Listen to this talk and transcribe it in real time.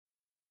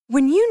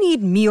When you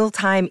need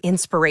mealtime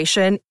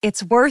inspiration,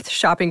 it's worth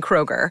shopping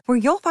Kroger, where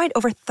you'll find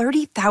over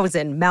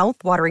 30,000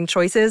 mouth-watering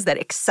choices that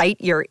excite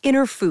your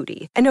inner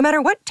foodie. And no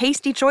matter what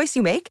tasty choice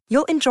you make,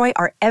 you'll enjoy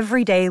our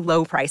everyday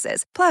low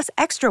prices, plus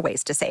extra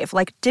ways to save,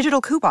 like digital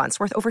coupons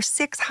worth over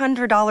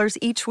 $600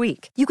 each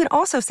week. You can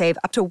also save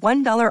up to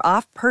 $1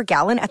 off per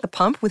gallon at the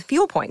pump with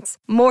fuel points.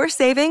 More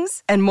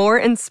savings and more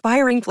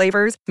inspiring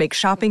flavors make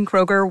shopping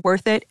Kroger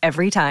worth it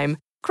every time.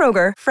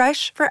 Kroger,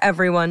 fresh for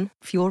everyone.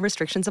 Fuel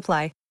restrictions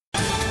apply.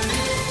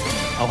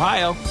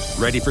 Ohio,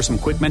 ready for some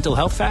quick mental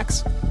health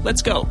facts?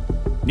 Let's go.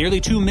 Nearly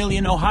 2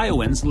 million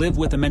Ohioans live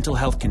with a mental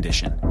health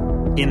condition.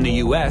 In the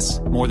U.S.,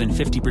 more than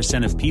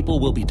 50% of people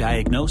will be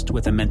diagnosed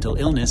with a mental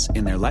illness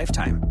in their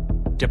lifetime.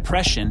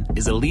 Depression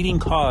is a leading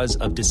cause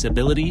of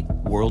disability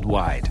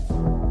worldwide.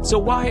 So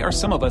why are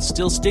some of us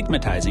still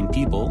stigmatizing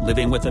people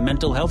living with a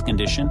mental health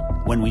condition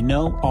when we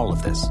know all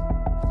of this?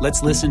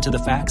 Let's listen to the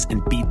facts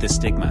and beat the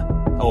stigma.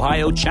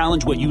 Ohio,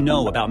 challenge what you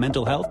know about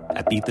mental health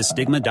at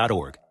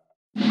beatthestigma.org.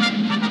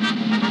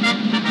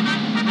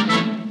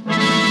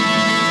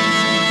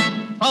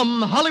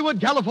 From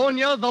Hollywood,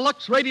 California, the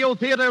Lux Radio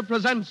Theater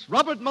presents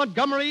Robert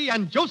Montgomery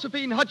and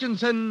Josephine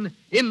Hutchinson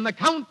in The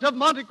Count of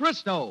Monte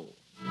Cristo.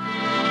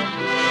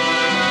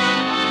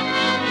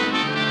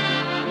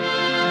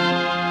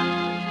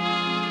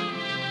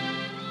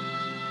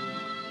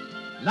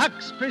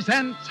 Lux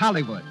presents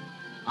Hollywood.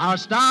 Our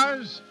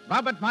stars,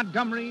 Robert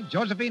Montgomery,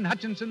 Josephine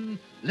Hutchinson,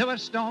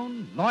 Lewis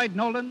Stone, Lloyd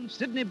Nolan,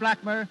 Sidney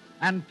Blackmer,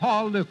 and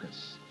Paul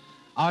Lucas.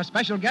 Our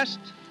special guest,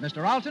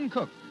 Mr. Alton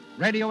Cook,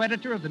 radio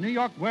editor of the New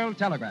York World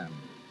Telegram.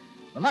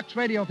 The Lux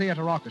Radio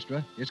Theater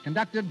Orchestra is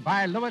conducted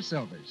by Louis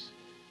Silvers.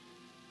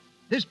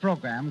 This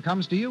program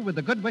comes to you with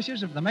the good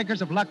wishes of the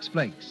makers of Lux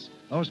Flakes,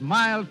 those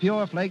mild,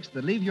 pure flakes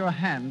that leave your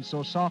hands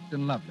so soft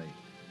and lovely.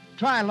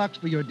 Try Lux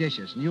for your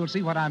dishes, and you'll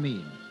see what I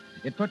mean.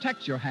 It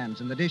protects your hands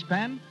in the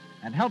dishpan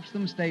and helps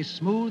them stay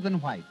smooth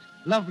and white,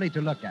 lovely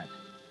to look at.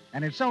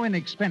 And it's so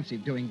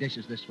inexpensive doing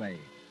dishes this way.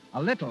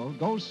 A little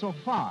goes so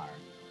far.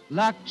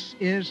 Lux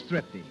is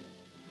thrifty.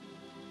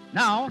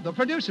 Now, the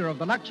producer of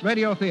the Lux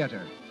Radio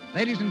Theater.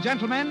 Ladies and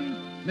gentlemen,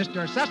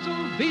 Mr. Cecil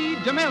B.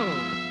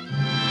 DeMille.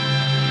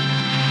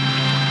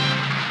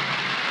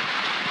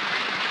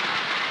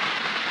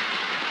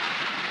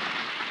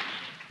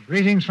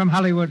 Greetings from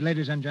Hollywood,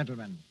 ladies and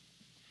gentlemen.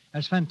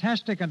 As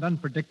fantastic and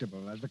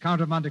unpredictable as the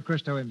Count of Monte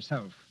Cristo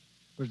himself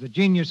was the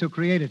genius who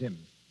created him,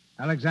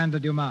 Alexandre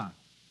Dumas.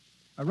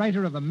 A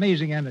writer of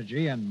amazing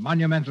energy and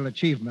monumental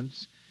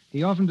achievements,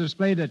 he often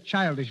displayed a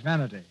childish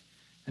vanity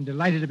and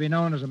delighted to be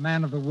known as a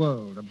man of the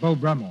world, a Beau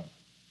Brummel.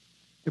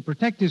 To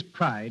protect his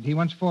pride, he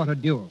once fought a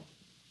duel,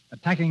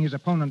 attacking his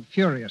opponent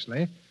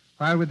furiously,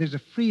 while with his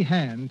free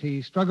hand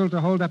he struggled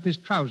to hold up his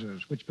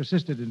trousers, which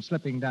persisted in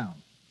slipping down.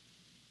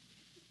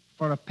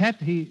 For a pet,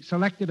 he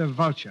selected a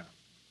vulture,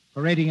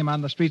 parading him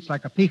on the streets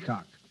like a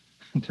peacock,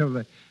 until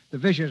the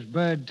vicious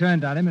bird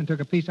turned on him and took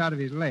a piece out of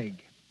his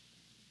leg.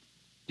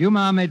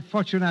 Dumas made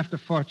fortune after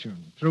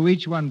fortune, threw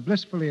each one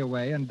blissfully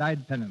away, and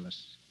died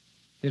penniless.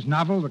 His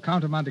novel, The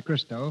Count of Monte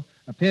Cristo,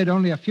 appeared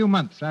only a few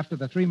months after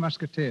The Three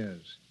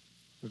Musketeers.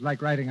 It was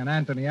like writing an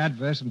Anthony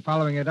Adverse and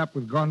following it up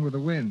with Gone with the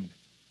Wind.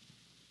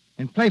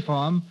 In play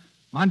form,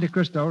 Monte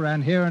Cristo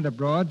ran here and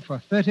abroad for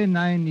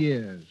 39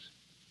 years.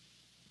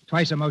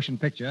 Twice a motion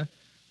picture,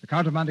 The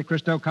Count of Monte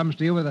Cristo comes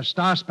to you with a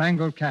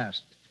star-spangled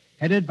cast,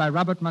 headed by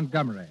Robert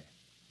Montgomery.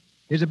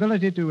 His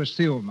ability to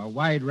assume a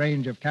wide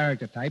range of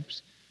character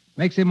types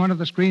makes him one of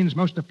the screen's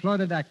most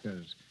applauded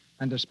actors,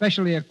 and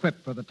especially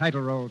equipped for the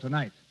title role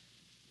tonight.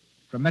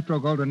 From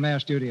Metro-Goldwyn-Mayer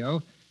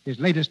Studio,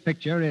 his latest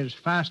picture is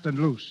Fast and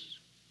Loose.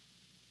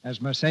 As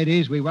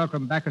Mercedes, we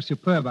welcome back a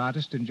superb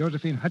artist in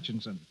Josephine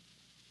Hutchinson.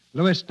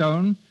 Louis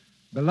Stone,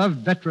 beloved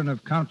veteran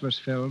of countless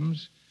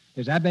films,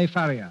 is Abbe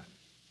Faria.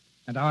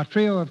 And our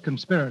trio of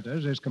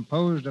conspirators is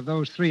composed of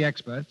those three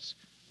experts,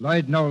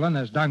 Lloyd Nolan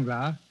as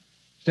Danglars,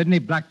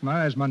 Sidney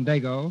Blackmer as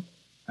Mondego,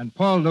 and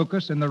Paul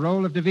Lucas in the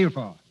role of de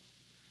Villefort.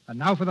 And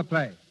now for the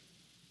play.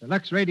 The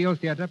Lux Radio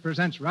Theater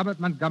presents Robert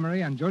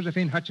Montgomery and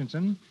Josephine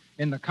Hutchinson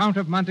in The Count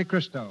of Monte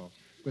Cristo,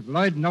 with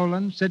Lloyd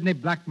Nolan, Sidney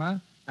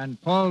Blackmer,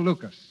 and Paul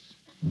Lucas.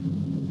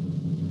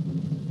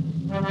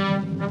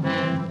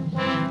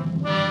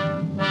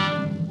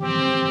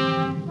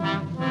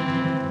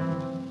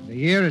 The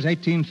year is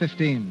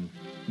 1815.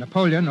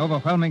 Napoleon,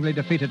 overwhelmingly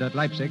defeated at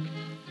Leipzig,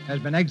 has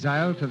been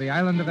exiled to the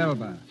island of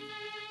Elba.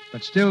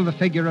 But still the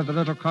figure of the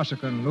little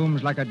Corsican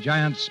looms like a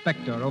giant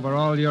specter over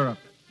all Europe.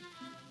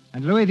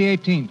 And Louis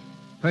XVIII,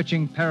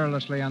 perching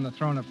perilously on the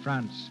throne of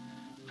France,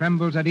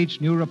 trembles at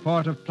each new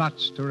report of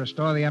plots to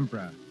restore the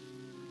emperor.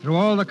 Through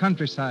all the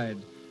countryside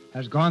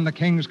has gone the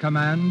king's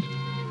command,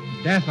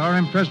 death or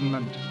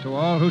imprisonment to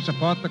all who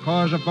support the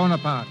cause of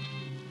Bonaparte.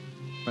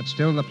 But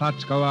still the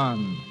plots go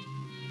on.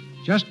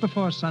 Just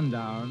before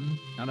sundown,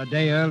 on a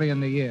day early in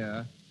the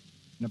year,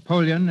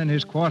 Napoleon, in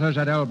his quarters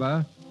at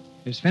Elba,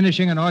 is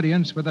finishing an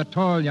audience with a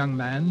tall young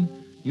man,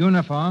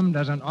 uniformed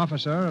as an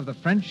officer of the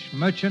French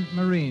Merchant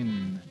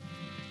Marine.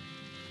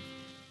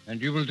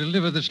 And you will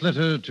deliver this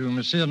letter to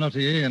Monsieur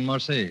Nautier in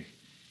Marseille.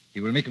 He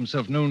will make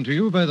himself known to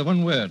you by the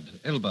one word,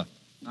 Elba.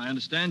 I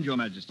understand, Your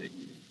Majesty.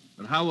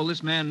 But how will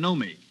this man know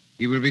me?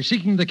 He will be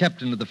seeking the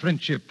captain of the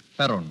French ship,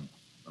 Pharaon.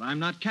 But I'm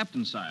not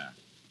captain, sire.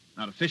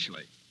 Not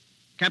officially.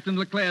 Captain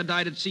Leclerc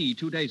died at sea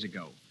 2 days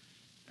ago.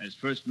 As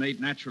first mate,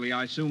 naturally,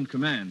 I assumed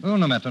command. Oh,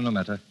 no matter, no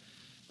matter.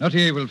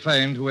 Nautier will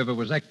find whoever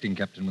was acting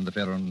captain when the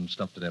Pharaon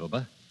stopped at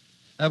Elba.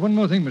 One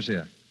more thing,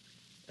 monsieur.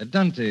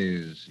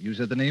 Dantes, you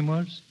said the name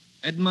was?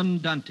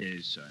 Edmond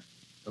Dantes, sir.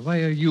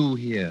 Why are you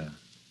here?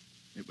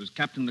 It was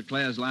Captain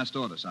Leclerc's last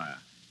order, sire.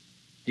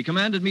 He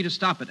commanded me to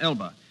stop at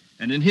Elba,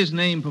 and in his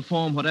name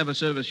perform whatever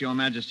service Your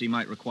Majesty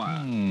might require.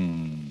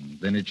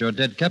 Then it's your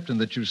dead captain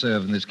that you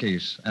serve in this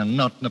case, and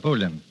not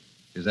Napoleon.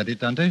 Is that it,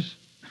 Dantes?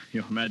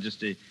 Your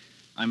Majesty,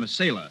 I'm a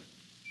sailor.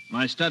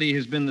 My study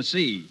has been the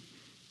sea,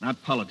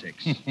 not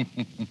politics.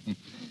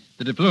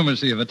 The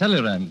diplomacy of a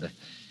Talleyrand.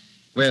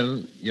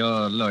 Well,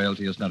 your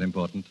loyalty is not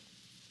important.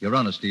 Your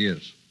honesty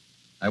is.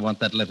 I want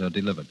that letter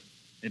delivered.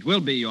 It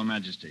will be, Your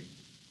Majesty.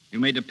 You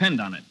may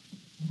depend on it.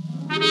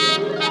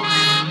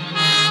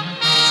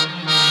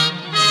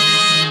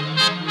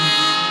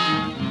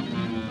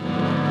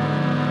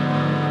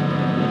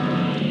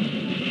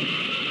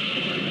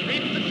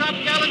 Reef the top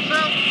gallant,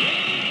 sir.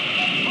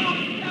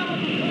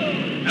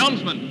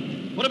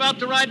 Helmsman, put about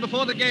to ride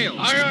before the gale.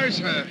 Aye, aye,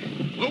 sir.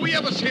 Will we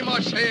ever see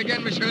Marseille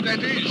again, Monsieur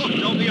Dantes? Oh,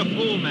 don't be a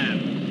fool,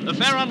 man. The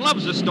Pharaon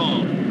loves a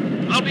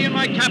storm. I'll be in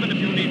my cabin if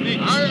you need me.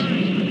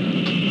 Aye.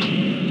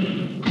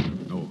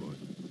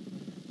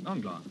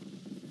 Danglars.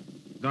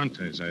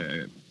 Dantes,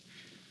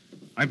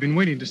 I've been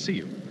waiting to see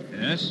you.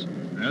 Yes?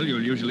 Well,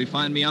 you'll usually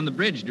find me on the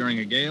bridge during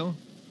a gale.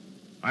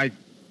 I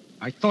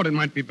thought it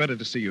might be better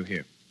to see you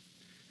here.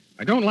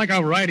 I don't like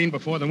our riding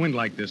before the wind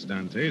like this,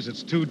 Dantes.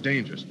 It's too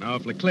dangerous. Now,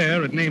 if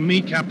Leclerc had named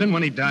me captain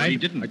when he died... But he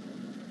didn't.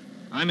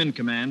 I'm in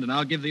command, and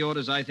I'll give the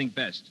orders I think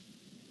best.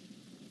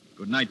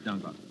 Good night,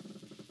 Danglars.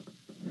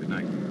 Good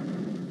night.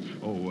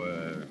 Oh,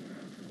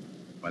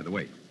 by the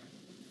way,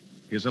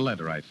 here's a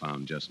letter I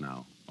found just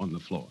now on the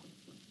floor.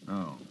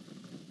 Oh,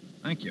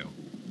 thank you.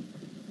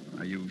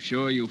 Are you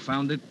sure you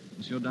found it,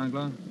 Monsieur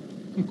Danglars?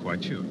 I'm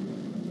quite sure.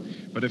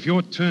 But if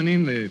you're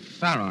turning the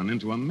Pharaon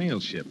into a mail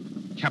ship,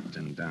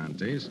 Captain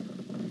Dantes,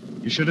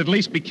 you should at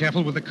least be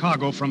careful with the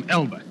cargo from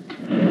Elba.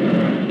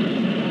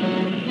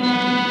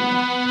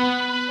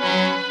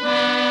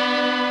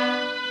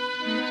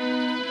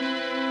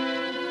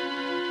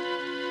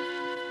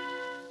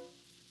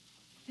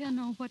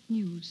 Fernand, what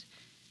news?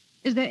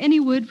 Is there any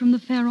word from the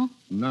Pharaon?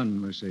 None,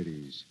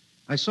 Mercedes.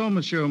 I saw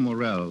Monsieur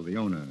Morel, the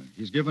owner.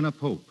 He's given up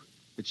hope.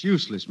 It's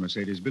useless,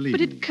 Mercedes, believe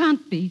But me. it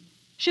can't be.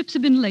 Ships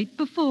have been late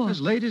before. As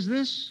late as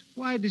this?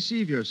 Why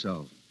deceive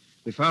yourself?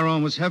 The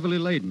Pharaon was heavily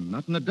laden.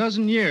 Not in a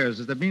dozen years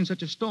has there been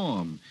such a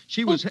storm.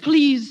 She was... Oh,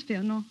 please,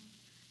 Fernand.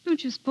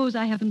 Don't you suppose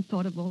I haven't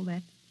thought of all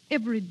that?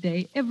 Every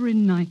day, every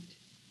night.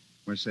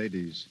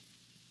 Mercedes,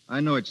 I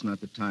know it's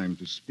not the time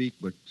to speak,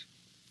 but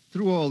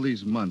through all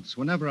these months,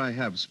 whenever I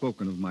have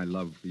spoken of my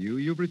love for you,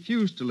 you've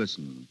refused to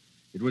listen.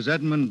 It was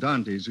Edmond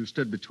Dantes who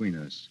stood between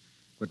us.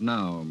 But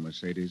now,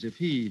 Mercedes, if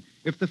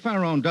the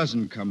Pharaon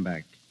doesn't come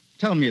back,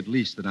 tell me at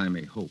least that I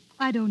may hope.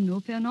 I don't know,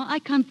 Fernand. I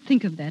can't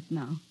think of that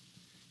now.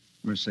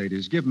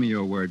 Mercedes, give me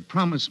your word.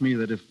 Promise me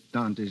that if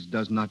Dantes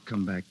does not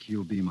come back,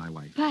 you'll be my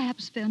wife.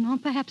 Perhaps,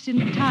 Fernand, perhaps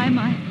in time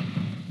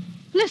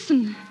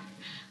Listen!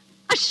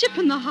 A ship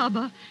in the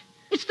harbor.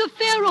 It's the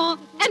Pharaon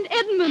and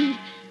Edmund.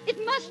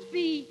 It must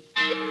be.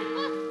 It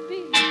must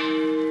be.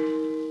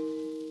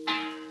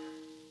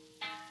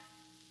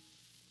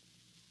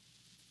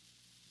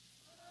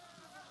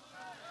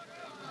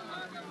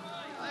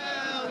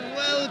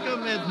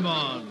 Welcome,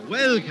 Edmond.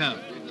 Welcome.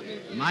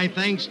 My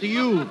thanks to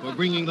you for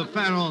bringing the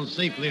Pharaon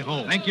safely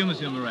home. Thank you,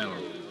 Monsieur Morel.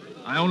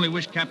 I only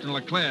wish Captain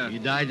Leclerc... He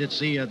died at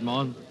sea,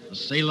 Edmond. A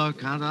sailor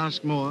can't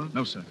ask more.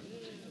 No, sir.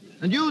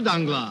 And you,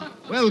 Danglars,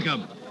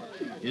 welcome.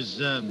 Is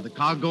the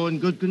cargo in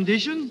good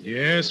condition?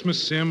 Yes,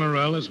 Monsieur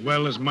Morel, as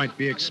well as might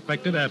be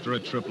expected after a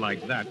trip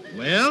like that.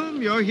 Well,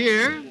 you're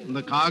here, and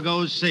the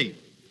cargo's safe.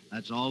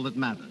 That's all that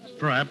matters.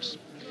 Perhaps.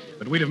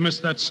 But we'd have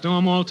missed that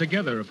storm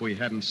altogether if we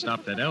hadn't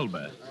stopped at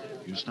Elba.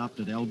 You stopped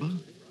at Elba?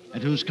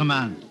 At whose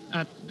command?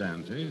 At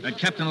Dantes. At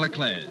Captain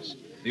Leclerc's.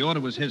 The order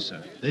was his,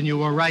 sir. Then you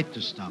were right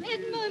to stop.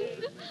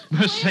 Edmund!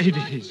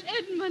 Mercedes.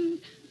 Edmund,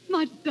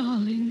 my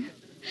darling.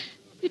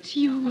 It's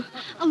you,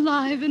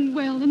 alive and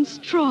well and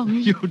strong.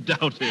 You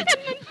doubt it.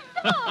 Edmund,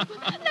 stop!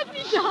 Let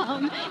me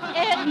down.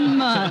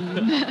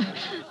 Edmund.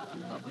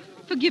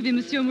 Forgive me,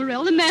 Monsieur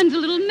Morel. The man's a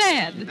little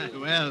mad.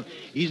 Well,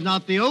 he's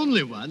not the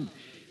only one.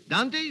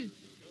 Dante,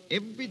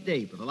 every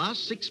day for the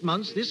last 6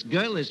 months, this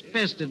girl has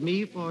pestered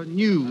me for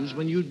news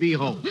when you'd be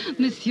home.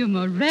 Monsieur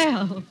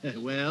Morel.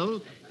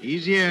 Well,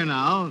 he's here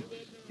now.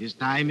 His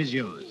time is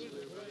yours.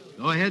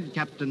 Go ahead,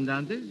 Captain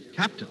Dante.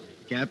 Captain?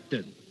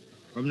 Captain.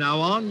 From now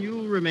on,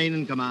 you remain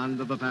in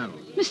command of the Pharaon.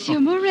 Monsieur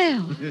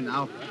Morel.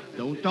 Now,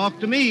 don't talk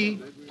to me.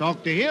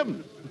 Talk to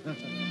him.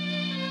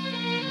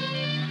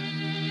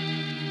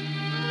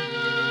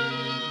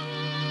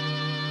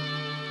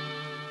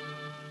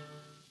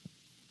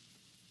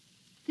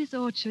 This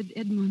orchard,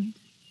 Edmund.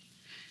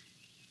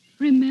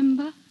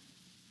 Remember,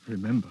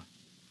 remember.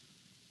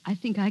 I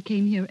think I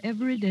came here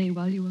every day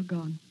while you were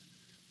gone.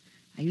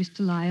 I used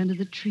to lie under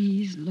the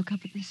trees and look up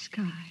at the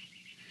sky,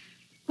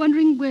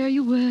 wondering where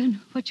you were and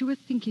what you were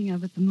thinking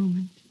of at the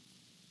moment.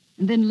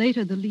 And then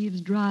later the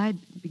leaves dried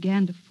and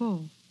began to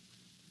fall.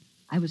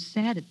 I was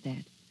sad at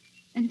that,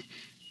 and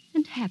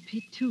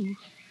happy, too,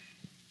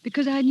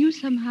 because I knew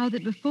somehow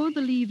that before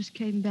the leaves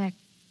came back,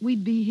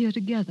 we'd be here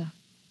together,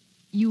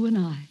 you and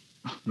I.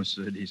 Oh,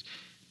 Mercedes,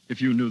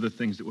 if you knew the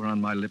things that were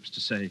on my lips to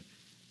say.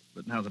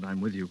 But now that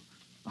I'm with you,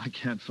 I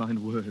can't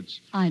find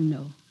words. I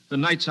know. The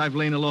nights I've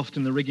lain aloft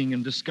in the rigging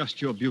and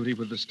discussed your beauty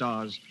with the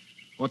stars,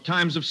 or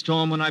times of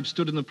storm when I've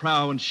stood in the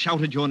prow and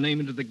shouted your name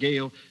into the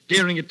gale,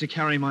 daring it to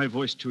carry my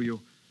voice to you.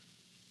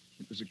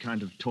 It was a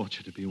kind of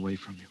torture to be away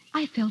from you.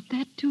 I felt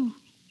that, too.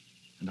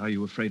 And are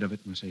you afraid of it,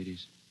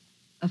 Mercedes?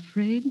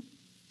 Afraid?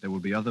 There will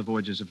be other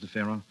voyages of the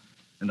Pharaon,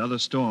 and other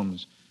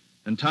storms,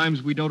 and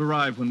times we don't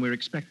arrive when we're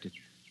expected.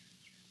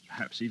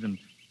 Perhaps even,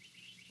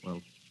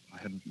 well, I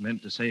hadn't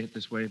meant to say it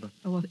this way, but...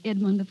 Oh,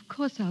 Edmund, of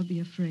course I'll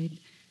be afraid.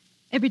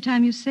 Every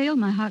time you sail,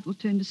 my heart will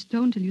turn to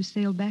stone till you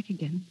sail back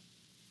again.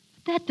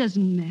 But that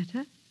doesn't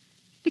matter,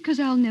 because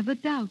I'll never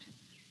doubt.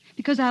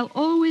 Because I'll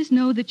always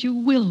know that you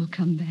will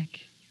come back.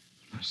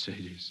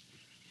 Mercedes.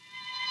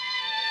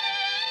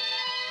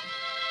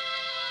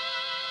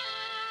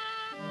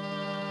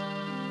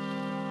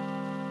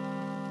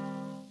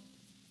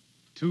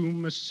 To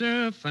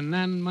Monsieur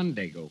Fernand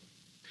Mondego.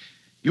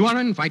 You are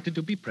invited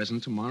to be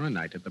present tomorrow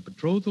night at the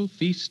betrothal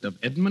feast of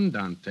Edmond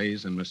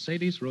Dantes and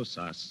Mercedes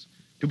Rosas,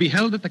 to be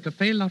held at the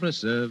Café La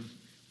Reserve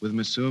with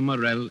Monsieur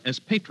Morel as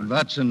patron.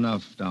 That's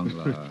enough,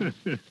 Danglars.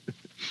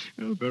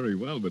 Oh, very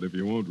well, but if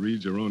you won't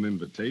read your own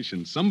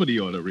invitation, somebody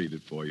ought to read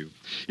it for you.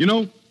 You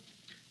know,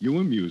 you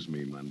amuse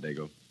me,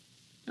 Mondego.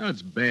 Now,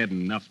 it's bad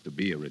enough to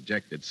be a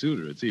rejected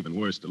suitor. It's even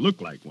worse to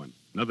look like one.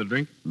 Another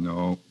drink?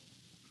 No.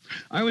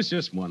 I was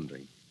just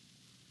wondering,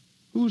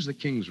 who's the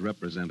king's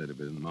representative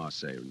in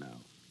Marseille now?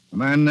 A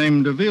man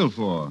named de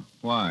Villefort.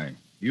 Why?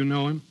 You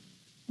know him?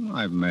 Well,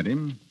 I've met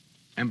him.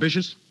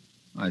 Ambitious?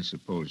 I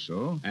suppose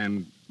so.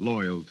 And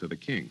loyal to the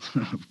king?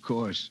 Of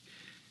course.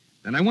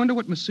 Then I wonder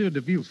what Monsieur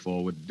de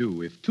Villefort would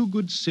do if two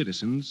good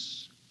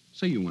citizens,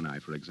 say you and I,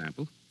 for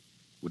example,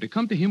 were to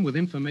come to him with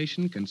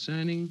information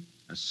concerning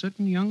a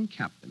certain young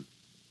captain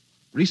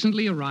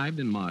recently arrived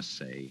in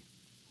Marseille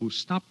who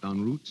stopped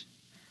en route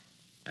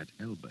at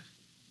Elba.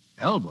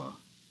 Elba?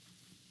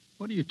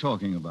 What are you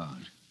talking about?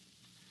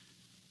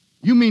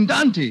 You mean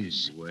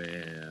Dantes?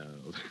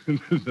 Well,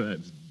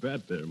 that's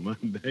better,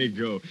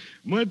 Mondego.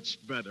 Much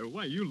better.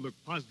 Why, you look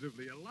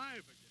positively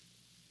alive again.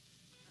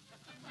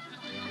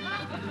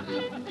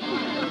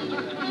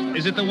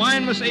 Is it the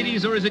wine,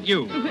 Mercedes, or is it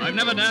you? I've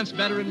never danced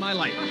better in my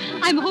life.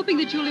 I'm hoping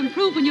that you'll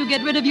improve when you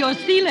get rid of your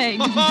sea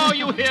legs. Oh,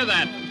 you hear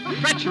that?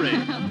 Treachery.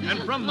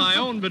 And from my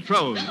own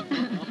betrothed.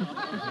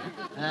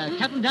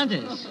 Captain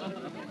Dantes.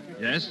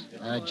 Yes?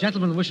 A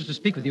gentleman wishes to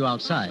speak with you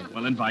outside.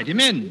 Well, invite him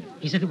in.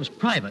 He said it was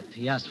private.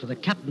 He asked for the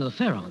captain of the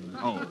Pharaon.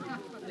 Oh,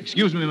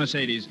 excuse me,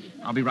 Mercedes.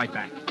 I'll be right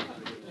back.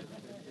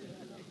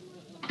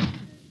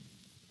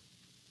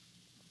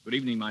 Good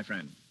evening, my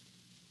friend.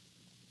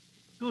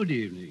 Good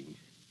evening.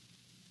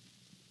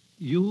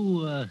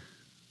 You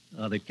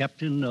are the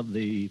captain of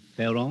the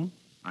Pharaon?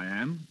 I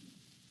am.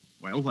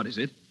 Well, what is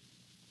it?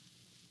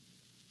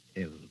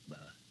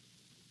 Elba.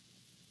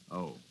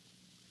 Oh.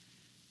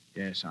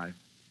 Yes, I've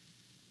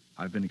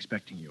been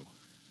expecting you.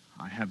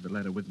 I have the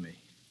letter with me.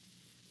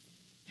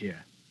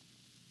 Here.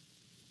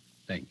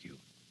 Thank you.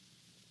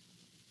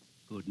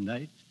 Good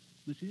night,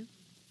 monsieur.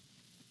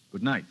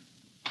 Good night.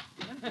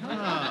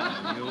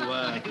 You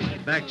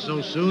back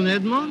so soon,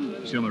 Edmond?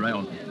 Monsieur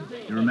Morel,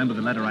 you remember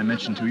the letter I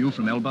mentioned to you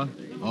from Elba?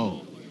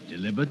 Oh,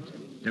 delivered?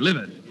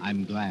 Delivered.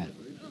 I'm glad.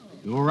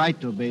 You were right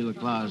to obey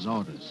Leclerc's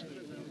orders.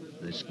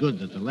 It's good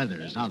that the letter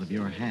is out of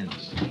your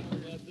hands.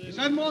 Is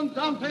Edmond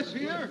Dantes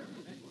here?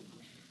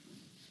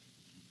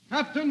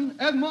 Captain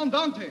Edmond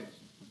Dantes.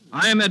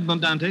 I am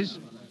Edmond Dantes.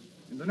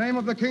 In the name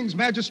of the King's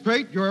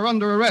magistrate, you are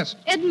under arrest.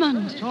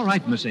 Edmund. It's all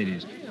right,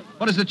 Mercedes.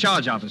 What is the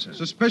charge, officer?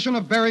 Suspicion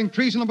of bearing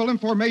treasonable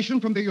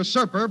information from the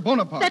usurper,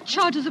 Bonaparte. That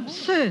charge is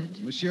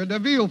absurd. Monsieur de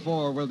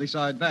Villefort will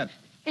decide that.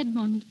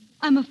 Edmund,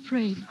 I'm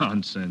afraid.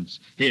 Nonsense.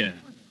 Here.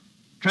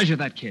 Treasure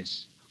that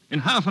kiss. In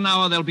half an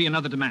hour, there'll be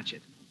another to match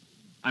it.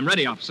 I'm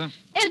ready, officer.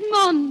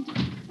 Edmund!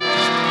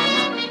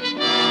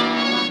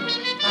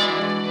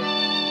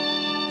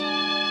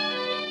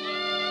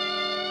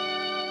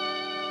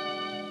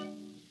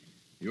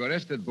 You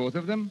arrested both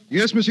of them?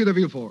 Yes, Monsieur de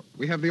Villefort.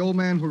 We have the old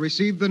man who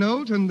received the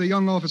note and the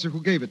young officer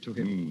who gave it to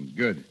him.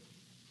 Good.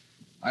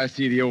 I'll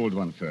see the old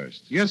one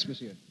first. Yes,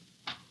 monsieur.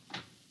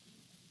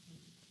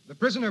 The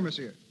prisoner,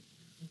 monsieur.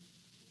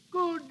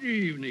 Good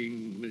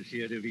evening,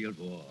 Monsieur de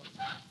Villefort.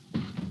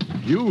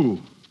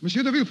 You?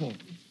 Monsieur de Villefort,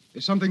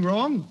 is something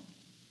wrong?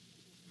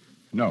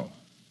 No.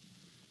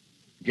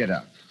 Get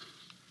out.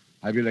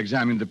 I will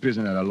examine the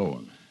prisoner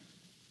alone.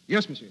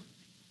 Yes, monsieur.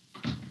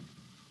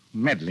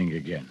 Meddling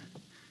again.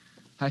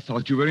 I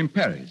thought you were in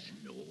Paris.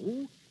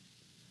 No.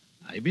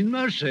 I'm in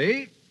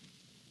Marseille.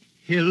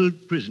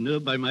 held prisoner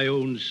by my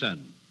own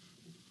son.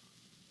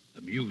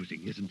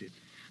 Amusing, isn't it?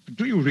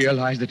 Do you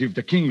realize that if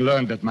the king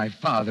learned that my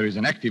father is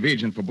an active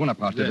agent for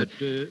Bonaparte...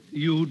 That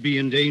you'd be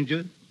in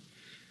danger?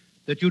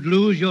 That you'd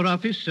lose your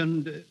office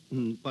and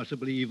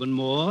possibly even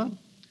more?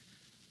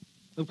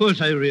 Of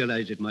course I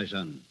realize it, my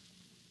son.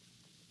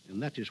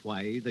 And that is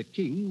why the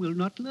king will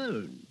not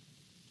learn,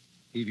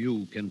 if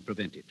you can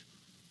prevent it.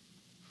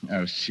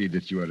 I'll see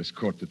that you are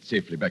escorted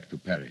safely back to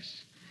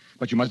Paris.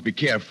 But you must be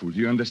careful, do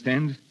you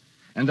understand?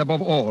 And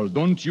above all,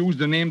 don't use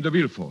the name de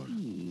Villefort.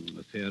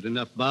 A fair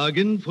enough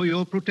bargain for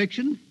your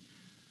protection.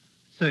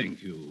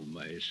 Thank you,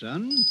 my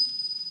son.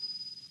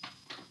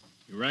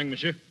 You rang,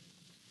 monsieur?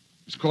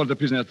 Escort the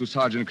prisoner to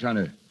Sergeant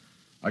Craneux.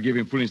 I'll give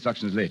him full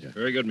instructions later.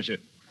 Very good, monsieur.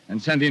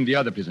 And send in the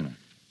other prisoner.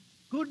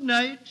 Good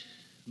night,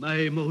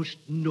 my most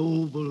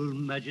noble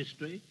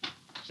magistrate.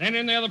 Send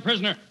in the other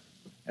prisoner.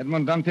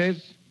 Edmond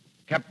Dantes,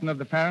 captain of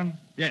the Pharaon?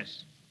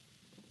 Yes.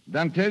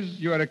 Dantes,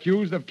 you are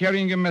accused of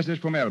carrying a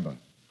message from Elba,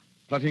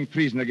 plotting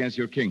treason against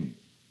your king.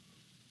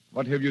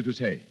 What have you to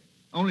say?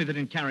 Only that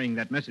in carrying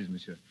that message,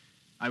 monsieur,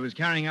 I was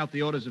carrying out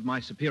the orders of my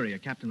superior,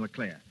 Captain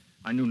Leclerc.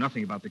 I knew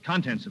nothing about the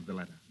contents of the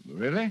letter.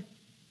 Really?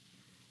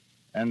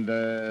 And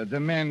the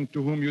man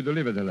to whom you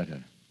delivered the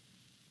letter,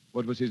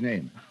 what was his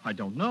name? I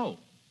don't know.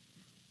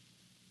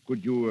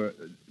 Could you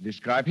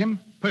describe him?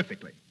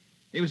 Perfectly.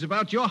 It was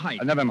about your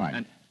height. Never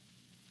mind.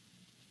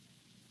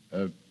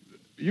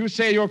 You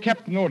say your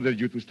captain ordered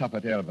you to stop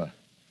at Elba.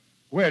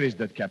 Where is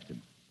that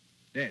captain?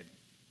 Dead.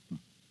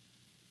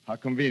 How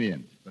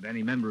convenient. But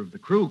any member of the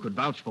crew could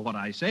vouch for what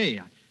I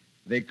say.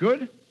 They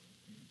could?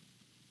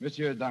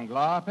 Monsieur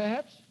Danglars,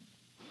 perhaps?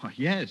 Why,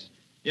 yes.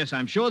 Yes,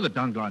 I'm sure that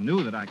Danglars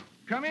knew that I...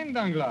 Come in,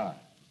 Danglars.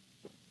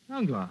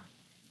 Danglars.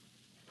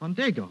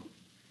 Mondego.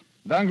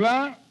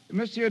 Danglars,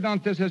 Monsieur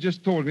Dantes has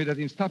just told me that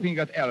in stopping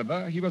at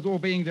Elba, he was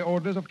obeying the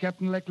orders of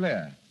Captain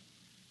Leclerc.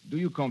 Do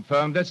you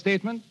confirm that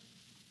statement?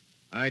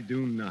 I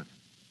do not.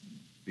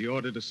 The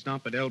order to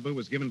stop at Elba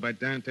was given by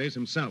Dantes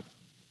himself.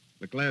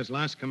 Leclerc's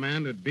last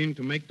command had been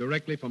to make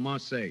directly for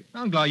Marseille.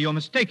 Danglars, you're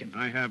mistaken.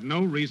 I have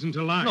no reason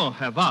to lie. Nor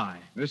have I.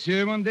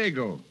 Monsieur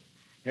Mondego,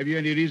 have you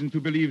any reason to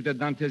believe that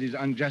Dantes is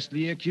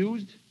unjustly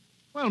accused?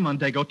 Well,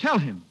 Mondego, tell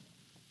him.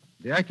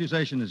 The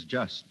accusation is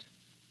just.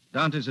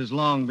 Dantes has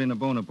long been a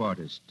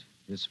Bonapartist.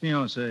 His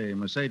fiancée,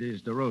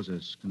 Mercedes de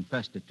Rosas,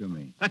 confessed it to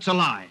me. That's a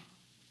lie.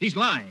 He's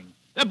lying.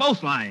 They're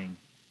both lying.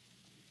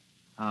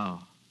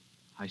 Oh,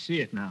 I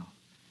see it now.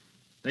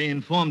 They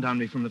informed on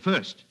me from the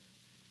first.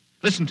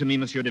 Listen to me,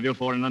 Monsieur de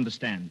Villefort, and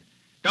understand.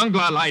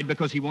 Danglars lied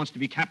because he wants to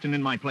be captain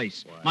in my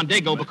place.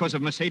 Mondego because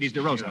of Mercedes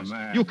de Rosas.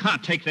 You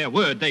can't take their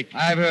word.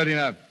 I've heard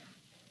enough.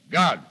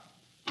 Guard.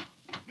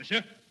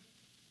 Monsieur?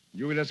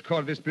 You will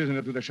escort this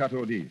prisoner to the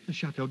Chateau d'If. The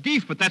Chateau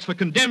d'If, but that's for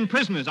condemned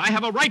prisoners. I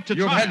have a right to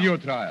trial. You've had your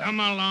trial. Come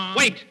along.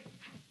 Wait!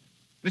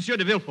 Monsieur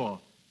de Villefort,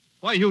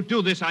 why you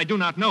do this, I do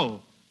not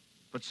know.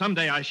 But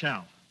someday I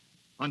shall.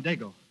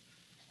 Mondego,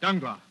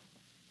 Danglars,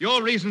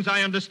 your reasons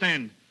I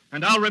understand,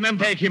 and I'll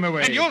remember. Take him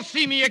away. And you'll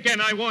see me again,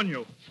 I warn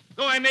you.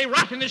 Though I may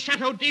rot in the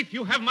Chateau d'If,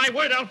 you have my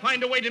word I'll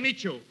find a way to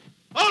meet you.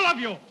 All of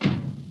you!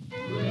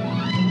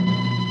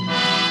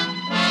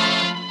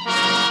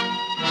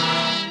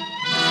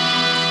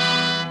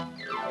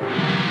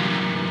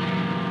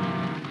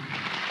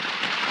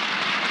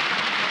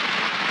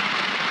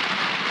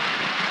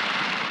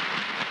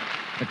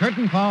 The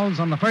curtain falls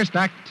on the first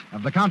act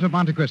of The Count of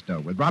Monte Cristo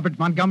with Robert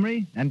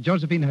Montgomery and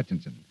Josephine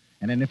Hutchinson.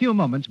 And in a few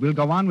moments, we'll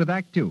go on with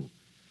Act Two.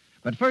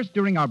 But first,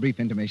 during our brief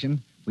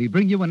intermission, we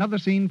bring you another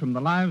scene from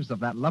the lives of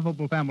that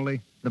lovable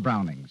family, the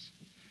Brownings.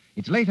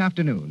 It's late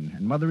afternoon,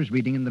 and Mother is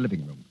reading in the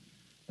living room.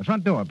 The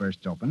front door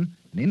bursts open,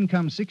 and in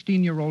comes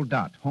 16-year-old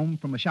Dot, home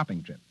from a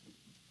shopping trip.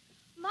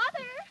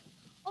 Mother!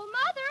 Oh,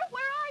 Mother,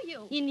 where are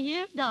you? In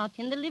here, Dot,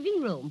 in the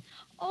living room.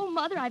 Oh,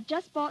 Mother, I've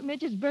just bought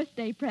Midge's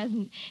birthday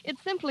present.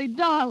 It's simply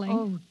darling.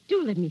 Oh,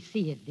 do let me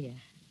see it, dear.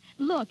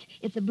 Look,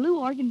 it's a blue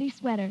organdy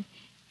sweater.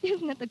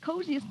 Isn't it the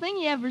coziest thing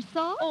you ever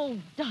saw? Oh,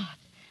 Dot,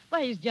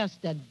 why, it's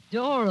just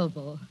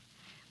adorable.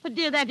 But,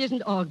 dear, that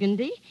isn't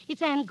organdy.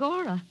 It's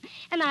Angora.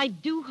 And I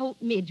do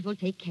hope Midge will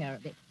take care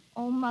of it.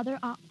 Oh, Mother,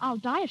 I'll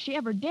die if she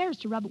ever dares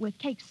to rub it with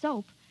cake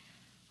soap.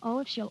 Oh,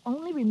 if she'll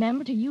only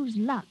remember to use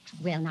Lux.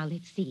 Well, now,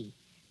 let's see.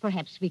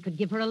 Perhaps we could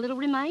give her a little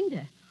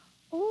reminder.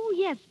 Oh,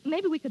 yes.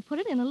 Maybe we could put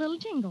it in a little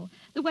jingle,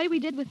 the way we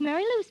did with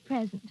Mary Lou's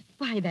present.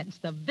 Why, that's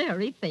the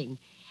very thing.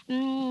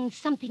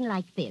 Something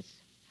like this.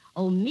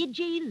 Oh,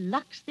 Midgie,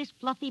 Lux this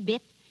fluffy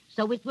bit,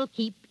 so it will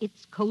keep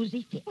its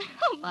cozy fit.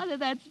 Oh, Mother,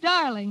 that's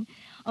darling.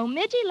 Oh,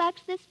 Midgie,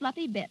 Lux this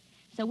fluffy bit,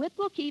 so it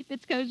will keep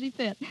its cozy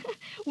fit.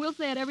 We'll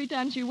say it every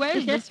time she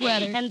wears the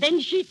sweater. And then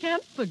she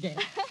can't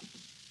forget.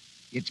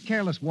 It's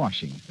careless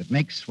washing that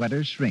makes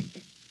sweaters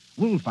shrink.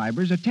 Wool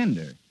fibers are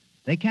tender.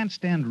 They can't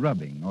stand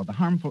rubbing or the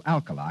harmful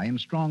alkali in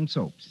strong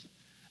soaps.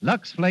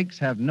 Lux Flakes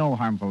have no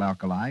harmful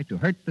alkali to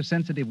hurt the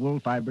sensitive wool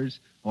fibers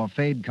or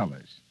fade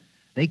colors.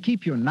 They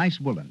keep your nice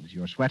woolens,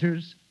 your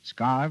sweaters,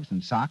 scarves,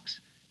 and socks,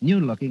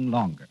 new-looking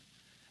longer.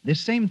 This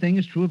same thing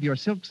is true of your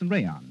silks and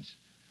rayons.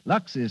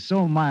 Lux is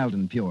so mild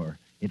and pure,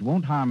 it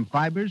won't harm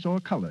fibers or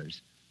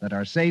colors, that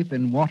are safe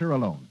in water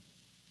alone.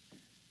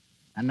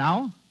 And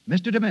now,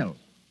 Mr. DeMille.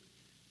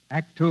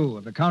 Act Two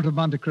of The Count of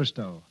Monte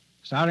Cristo,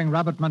 starring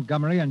Robert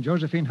Montgomery and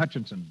Josephine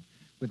Hutchinson,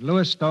 with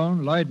Louis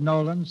Stone, Lloyd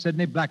Nolan,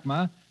 Sidney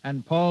Blackmer,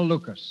 and Paul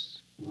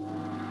Lucas.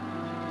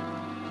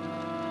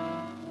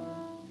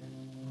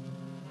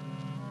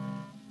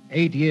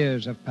 Eight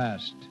years have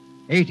passed.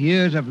 8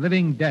 years of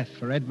living death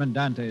for Edmond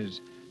Dantes,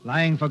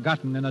 lying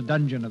forgotten in a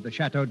dungeon of the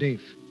Chateau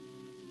d'If.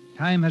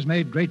 Time has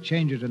made great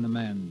changes in the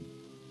man.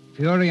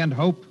 Fury and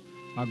hope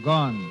are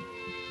gone,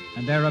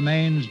 and there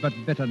remains but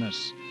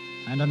bitterness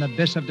and an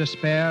abyss of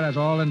despair as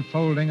all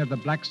enfolding as the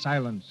black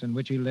silence in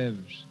which he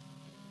lives.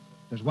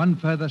 There's one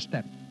further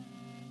step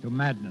to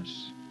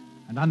madness,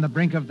 and on the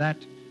brink of that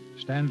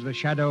stands the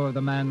shadow of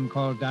the man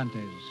called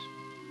Dantes.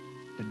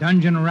 The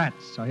dungeon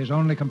rats are his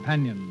only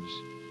companions.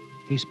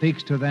 He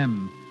speaks to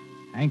them,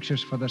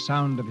 anxious for the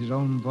sound of his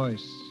own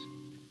voice.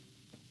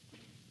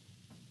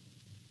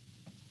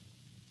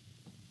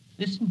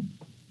 Listen.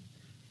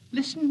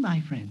 Listen,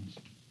 my friends.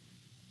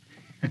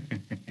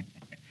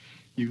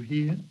 You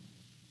hear?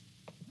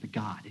 The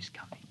guard is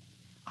coming.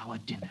 Our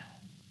dinner.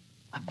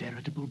 A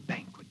veritable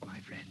banquet, my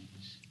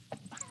friends.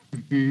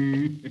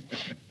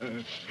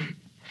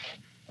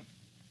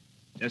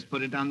 Just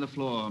put it on the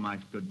floor, my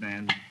good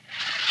man.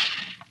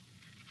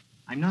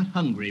 I'm not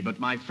hungry, but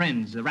my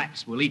friends, the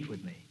rats, will eat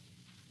with me.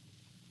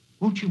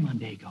 Won't you,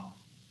 Mondego?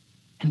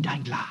 And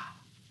Danglars?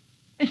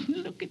 And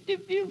look at de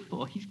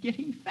Villefort. He's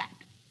getting fat.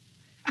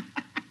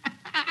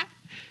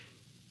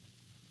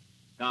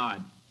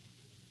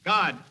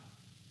 God,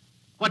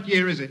 what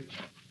year is it?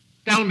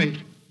 Tell me.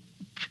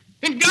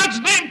 In God's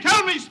name,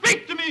 tell me,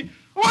 speak to me.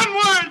 One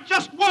word,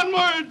 just one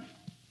word.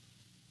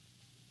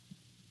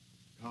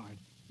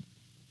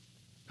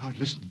 God,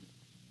 listen.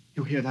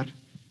 You hear that?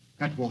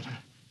 That water.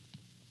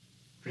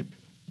 Drip,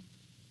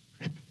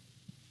 drip,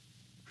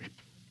 drip,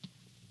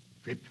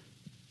 drip.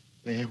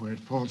 There, where it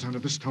falls under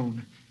the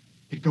stone.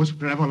 It goes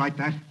forever like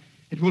that.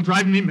 It will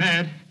drive me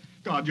mad.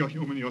 God, you're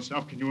human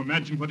yourself. Can you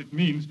imagine what it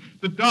means?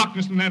 The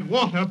darkness in that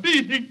water,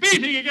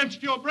 beating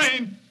against your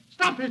brain.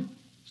 Stop it!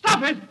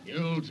 Stop it!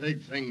 You'll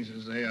take things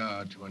as they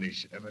are,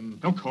 27.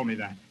 Don't call me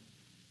that.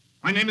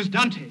 My name is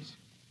Dantes.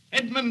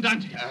 Edmond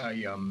Dantes. Ah,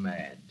 you're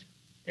mad.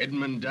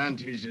 Edmond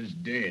Dantes is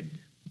dead.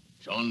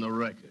 It's on the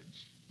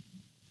records.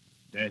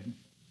 Dead?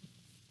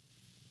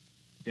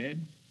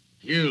 Dead?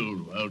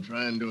 Killed while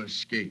trying to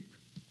escape.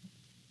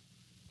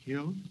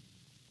 Killed?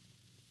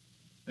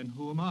 Then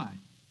who am I?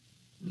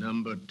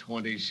 Number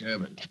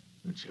 27.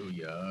 That's who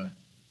you are.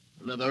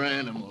 Another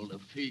animal to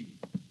feed.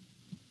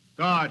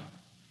 God,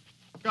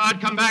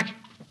 come back.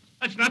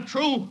 That's not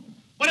true.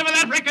 Whatever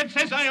that record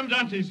says, I am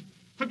Dantes.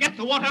 Forget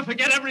the water,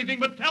 forget everything,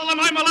 but tell them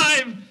I'm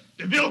alive.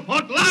 De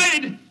Villefort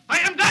lied. I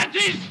am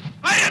Dantes.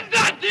 I am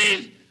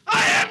Dantes.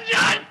 I am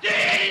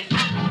Dantes.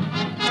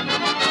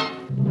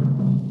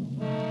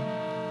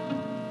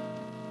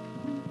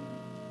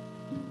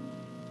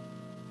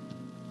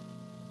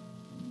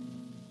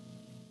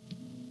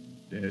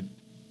 Dead.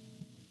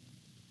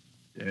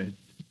 Dead.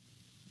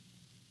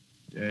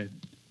 Dead.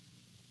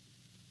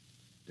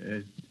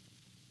 Dead.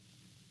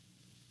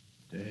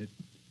 Dead.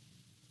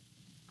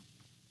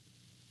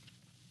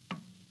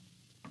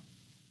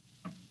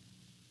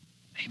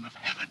 Name of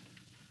heaven.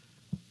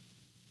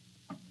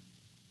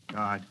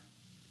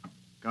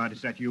 God,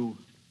 is that you?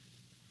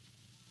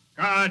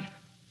 God!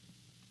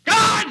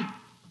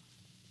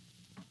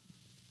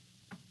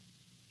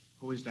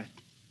 Who is that?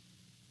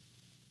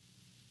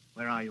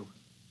 Where are you?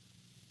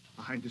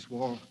 Behind this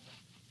wall?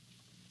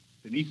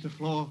 Beneath the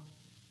floor?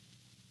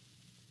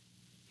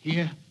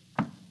 Here?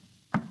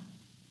 Are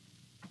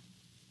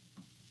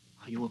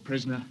you a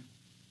prisoner?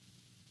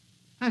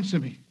 Answer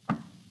me.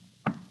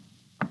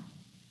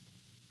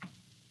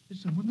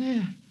 There's someone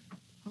there.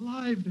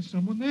 Alive, there's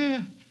someone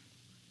there.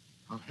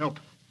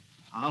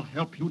 I'll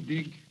help you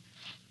dig.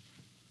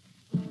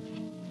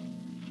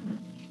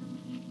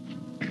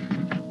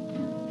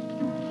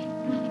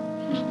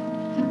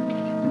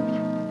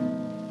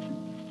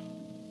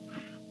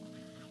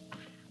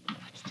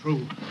 It's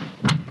true.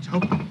 It's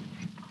open.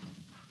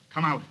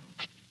 Come out.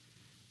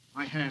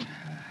 My hand.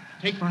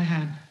 Take my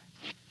hand.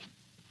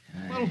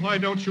 Well, why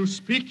don't you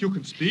speak? You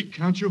can speak,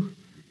 can't you?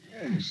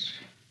 Yes,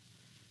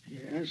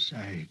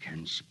 I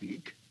can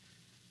speak.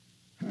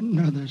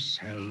 Another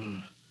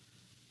cell.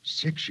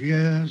 6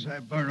 years I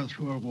burrow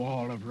through a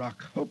wall of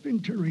rock, hoping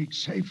to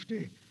reach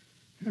safety,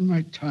 and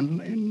my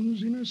tunnel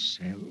ends in a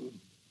cell.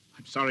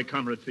 I'm sorry,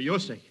 comrade, for your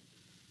sake,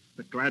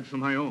 but glad for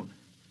my own.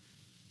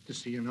 To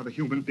see another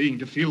human being,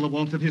 to feel the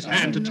warmth of his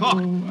hand, to talk.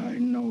 I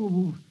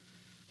know,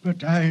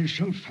 but I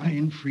shall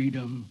find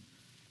freedom.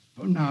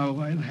 For now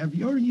I'll have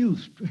your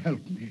youth to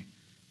help me.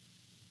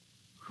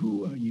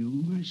 Who are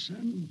you, my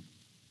son?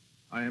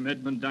 I am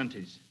Edmond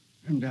Dantes.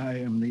 And I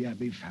am the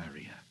Abbé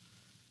Faria.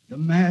 The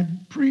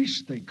mad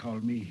priest, they call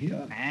me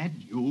here. Mad,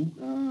 you?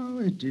 Oh,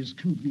 it is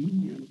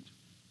convenient.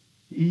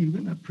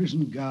 Even a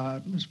prison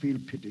guard must feel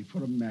pity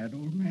for a mad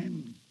old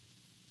man.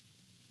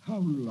 How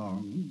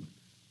long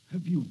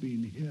have you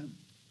been here?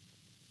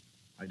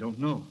 I don't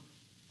know.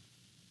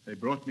 They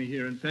brought me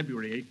here in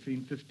February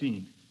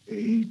 1815.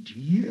 8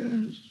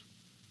 years?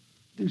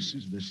 This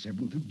is the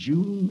 7th of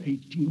June,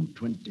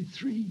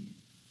 1823.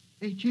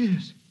 8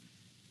 years?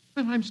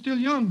 Then I'm still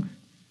young.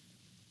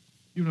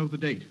 You know the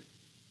date.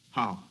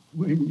 How?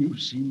 When you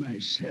see my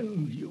cell,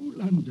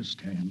 you'll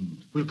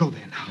understand. We'll go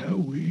there now. Now,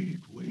 wait.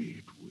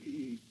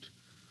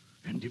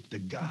 And if the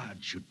guard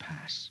should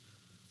pass,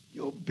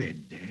 your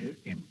bed there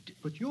empty.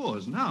 But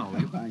yours now.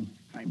 Oh,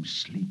 I'm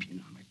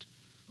sleeping on it,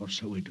 or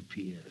so it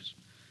appears.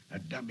 A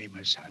dummy,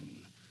 my son,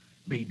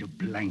 made of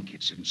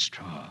blankets and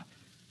straw.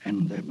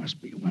 And there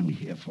must be one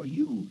here for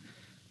you.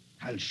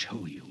 I'll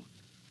show you.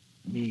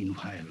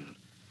 Meanwhile,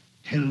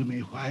 tell me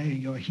why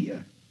you're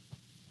here.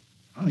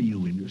 Are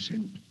you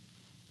innocent?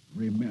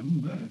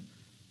 Remember,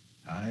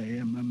 I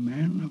am a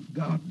man of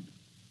God.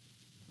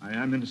 I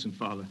am innocent,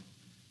 Father.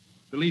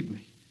 Believe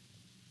me.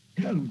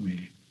 Tell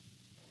me.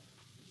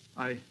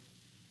 I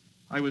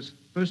was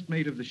first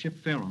mate of the ship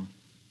Pharaon.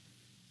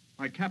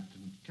 My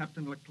captain,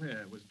 Captain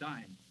Leclerc, was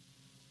dying.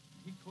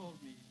 He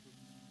called me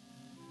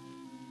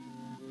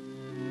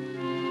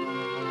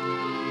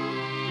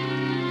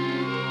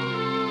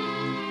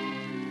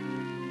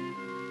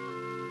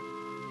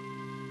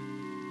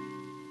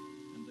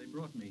and they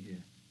brought me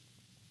here.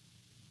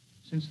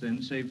 Since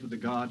then, save for the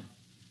guard,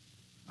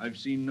 I've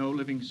seen no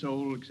living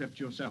soul except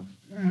yourself.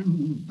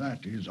 And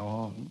that is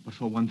all. But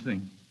for one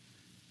thing,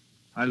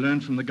 I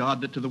learned from the guard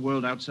that to the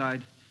world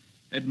outside,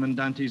 Edmond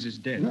Dantes is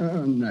dead.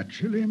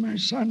 Naturally, my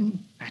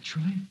son.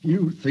 Naturally?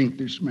 You think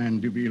this man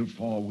de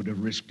Villefort would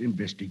have risked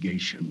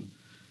investigation.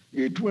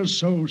 It was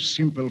so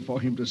simple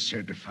for him to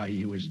certify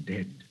he was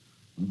dead.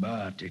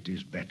 But it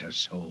is better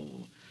so.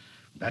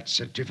 That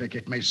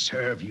certificate may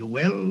serve you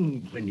well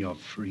when you're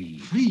free.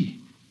 Free?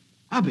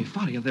 Abbe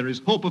Faria, there is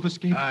hope of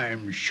escape.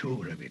 I'm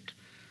sure of it.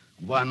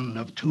 One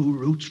of 2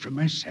 routes from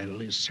my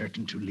cell is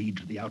certain to lead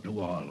to the outer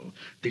wall.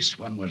 This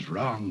one was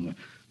wrong.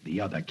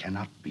 The other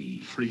cannot be.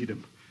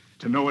 Freedom.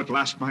 To know at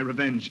last my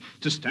revenge.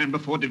 To stand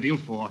before de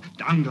Villefort,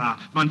 Danglars,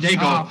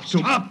 Mondego.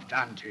 Stop,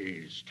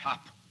 Dante,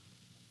 stop.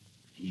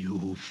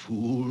 You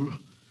fool.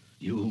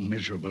 You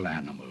miserable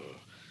animal.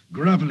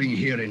 Groveling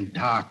here in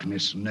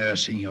darkness,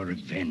 nursing your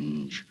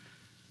revenge.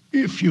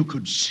 If you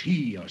could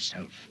see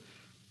yourself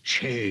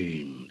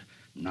chained,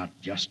 not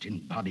just in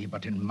body,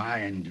 but in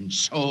mind and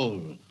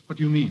soul. What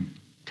do you mean?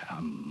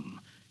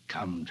 Come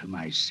to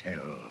my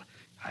cell.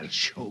 I'll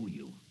show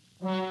you.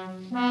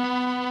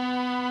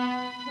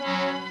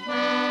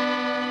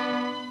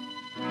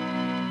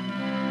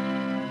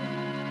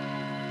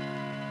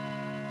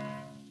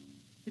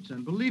 It's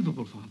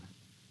unbelievable, Father.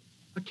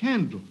 A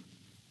candle,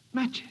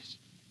 matches,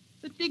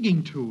 the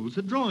digging tools,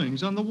 the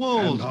drawings on the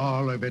walls. And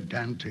all of it,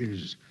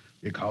 Dantes,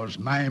 because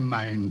my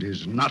mind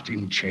is not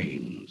in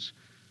chains.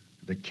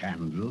 The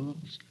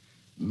candles,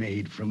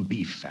 made from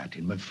beef fat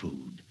in my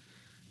food.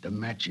 The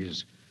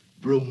matches,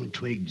 broom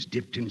twigs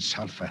dipped in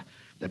sulfur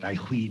that I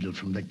wheedle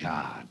from the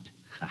guard.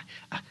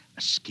 A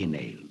skin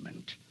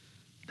ailment.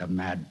 The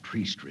mad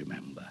priest,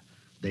 remember.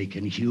 They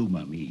can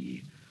humor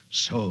me.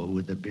 So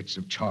with the bits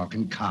of chalk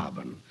and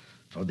carbon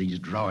for these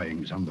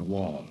drawings on the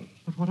wall.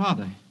 But what are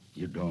they?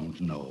 You don't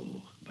know,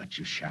 but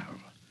you shall.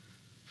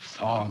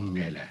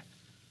 Formula,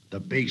 the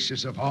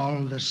basis of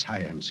all the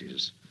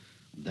sciences.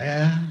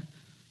 There,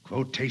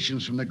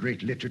 quotations from the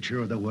great literature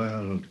of the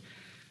world.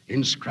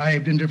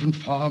 Inscribed in different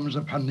forms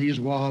upon these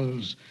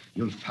walls,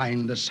 you'll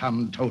find the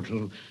sum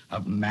total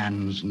of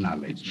man's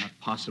knowledge. It's not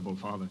possible,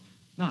 Father.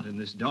 Not in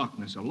this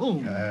darkness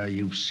alone.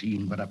 You've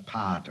seen but a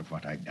part of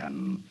what I've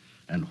done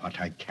and what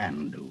I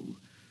can do.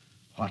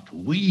 What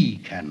we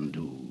can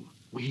do.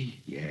 We?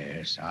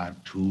 Yes, our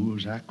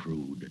tools are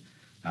crude.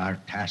 Our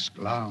task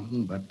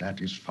long, but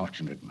that is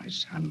fortunate, my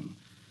son.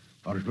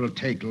 For it will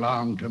take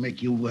long to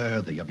make you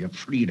worthy of your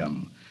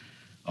freedom.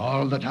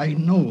 All that I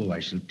know I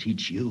shall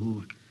teach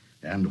you.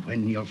 And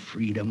when your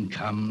freedom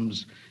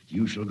comes,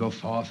 you shall go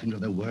forth into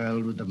the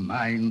world with the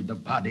mind, the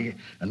body,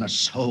 and the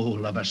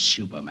soul of a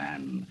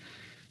Superman.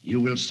 You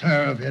will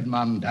serve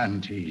Edmond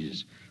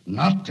Dantes,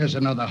 not as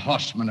another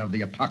horseman of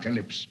the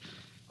apocalypse,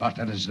 but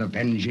as an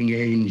avenging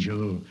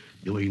angel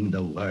doing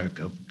the work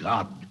of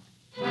God.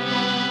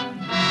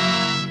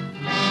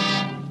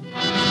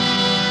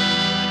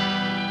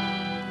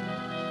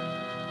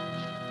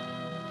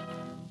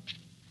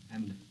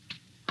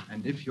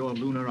 And if your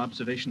lunar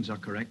observations are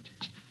correct,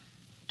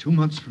 2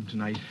 months from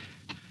tonight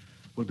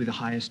will be the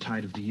highest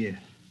tide of the year.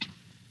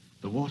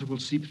 The water will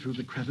seep through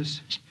the crevice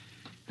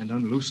and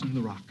unloosen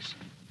the rocks.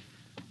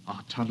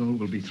 Our tunnel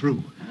will be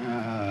through.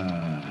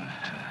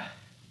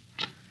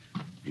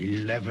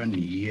 11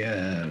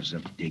 years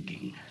of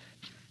digging.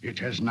 It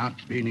has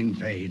not been in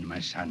vain, my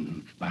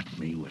son, but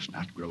we must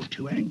not grow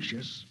too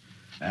anxious,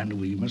 and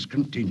we must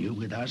continue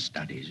with our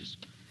studies.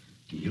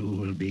 You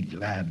will be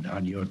glad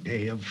on your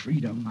day of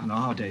freedom. On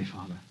our day,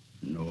 Father?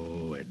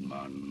 No,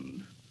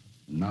 Edmond.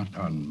 Not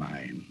on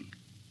mine.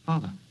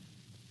 Father?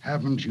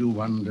 Haven't you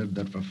wondered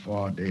that for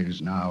 4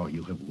 days now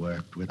you have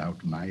worked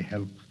without my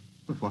help?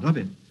 But what of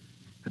it?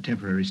 A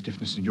temporary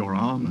stiffness in your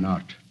arm?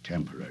 Not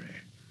temporary.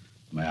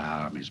 My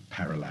arm is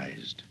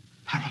paralyzed.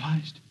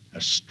 Paralyzed? A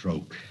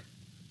stroke.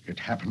 It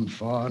happened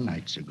 4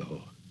 nights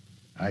ago.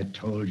 I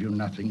told you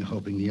nothing,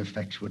 hoping the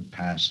effects would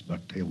pass,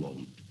 but they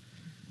won't.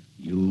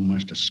 You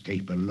must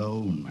escape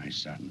alone, my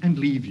son. And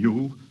leave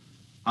you?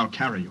 I'll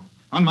carry you.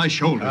 On my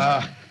shoulders.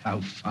 Ah, how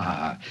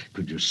far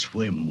could you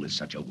swim with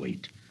such a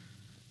weight?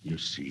 You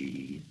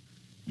see,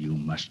 you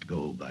must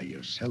go by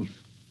yourself.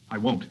 I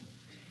won't.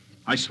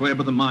 I swear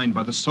by the mind,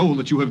 by the soul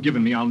that you have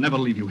given me, I'll never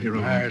leave you here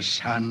alone. My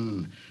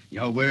son,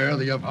 you're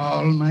worthy of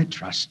all my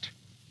trust.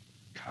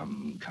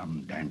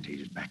 Come,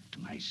 Dantes, back to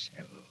my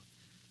cell.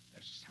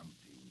 There's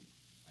something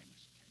I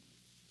must tell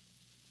you.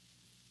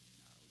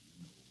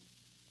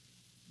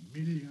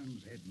 Now, you know,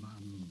 millions,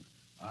 Edmond,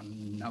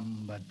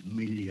 unnumbered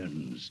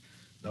millions.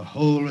 The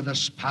whole of the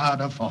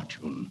Spada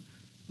fortune,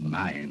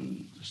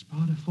 mine. The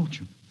Spada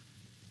fortune?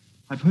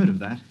 I've heard of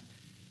that,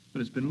 but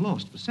it's been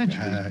lost for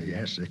centuries.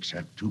 Yes,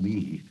 except to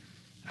me.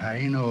 I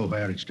know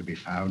where it's to be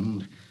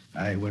found.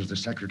 I was the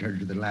secretary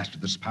to the last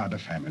of the Spada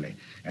family.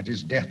 At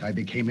his death, I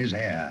became his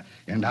heir.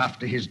 And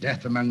after his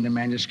death, among the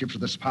manuscripts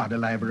of the Spada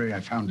library, I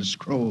found a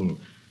scroll,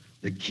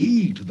 the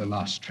key to the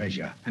lost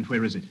treasure. And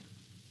where is it?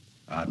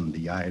 On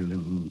the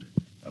island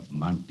of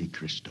Monte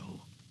Cristo.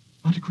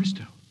 Monte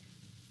Cristo?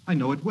 I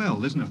know it well.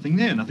 There's nothing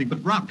there, nothing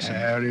but rocks.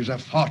 There is a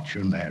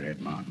fortune there,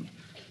 Edmond.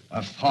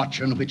 A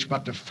fortune which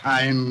but to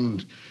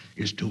find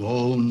is to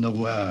own the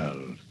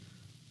world.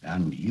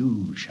 And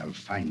you shall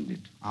find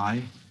it.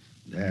 I?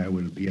 There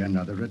will be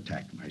another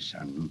attack, my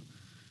son.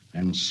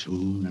 And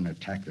soon an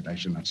attack that I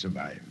shall not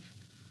survive.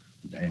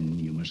 Then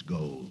you must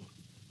go,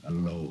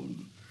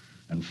 alone.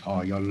 And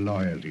for your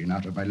loyalty, and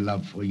out of my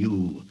love for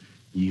you,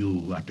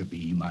 you are to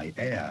be my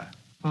heir.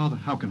 Father,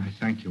 how can I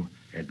thank you?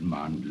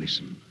 Edmond,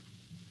 listen.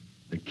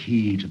 The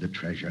key to the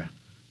treasure,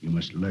 you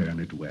must learn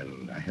it well.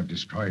 I have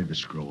destroyed the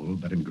scroll,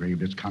 but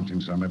engraved its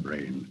contents on my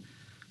brain.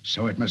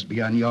 So it must be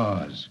on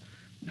yours.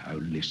 Now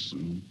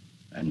listen,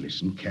 and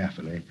listen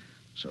carefully,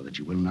 so that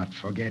you will not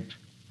forget.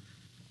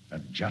 A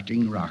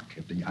jutting rock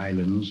at the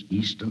island's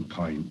eastern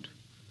point.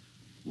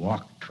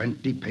 Walk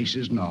 20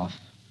 paces north,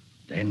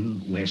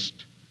 then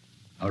west.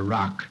 A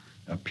rock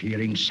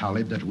appearing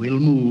solid that will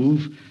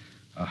move.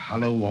 A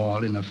hollow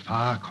wall in a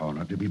far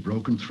corner to be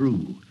broken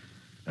through.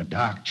 A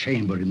dark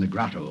chamber in the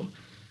grotto.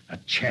 A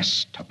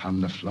chest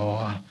upon the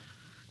floor.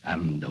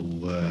 And the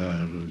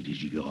world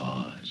is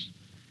yours.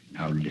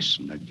 Now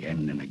listen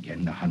again and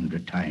again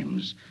 100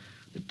 times.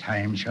 The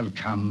time shall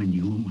come and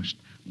you must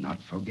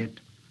not forget.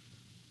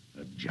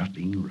 A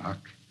jutting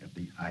rock at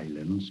the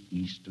island's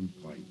eastern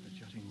point. A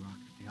jutting rock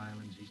at the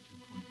island's eastern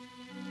point.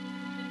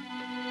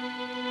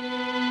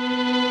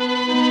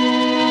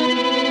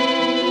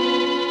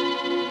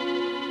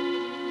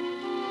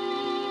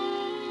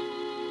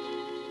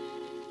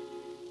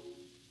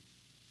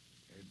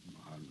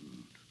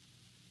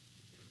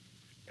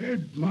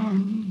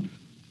 Edmond.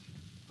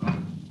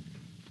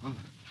 Father.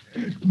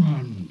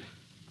 Edmond.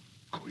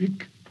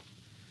 Quick.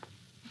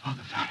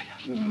 Father Faria.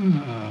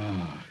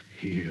 Ah,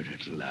 here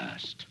at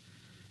last.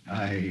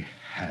 I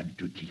had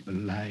to keep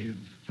alive.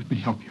 Let me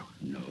help you.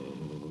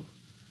 No,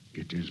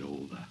 it is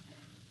over.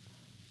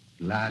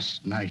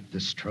 Last night,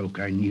 the stroke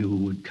I knew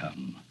would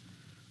come.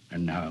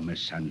 And now, my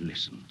son,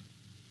 listen.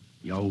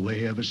 Your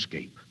way of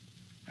escape.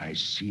 I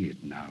see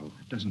it now.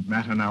 It doesn't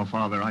matter now,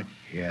 Father.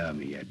 Hear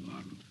me,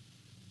 Edmond.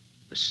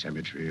 The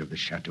cemetery of the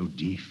Chateau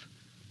d'If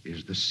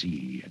is the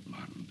sea,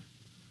 Edmond.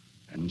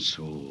 And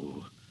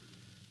so,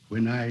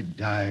 when I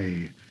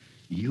die,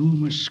 you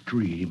must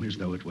scream as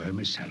though it were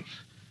myself.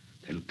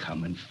 They'll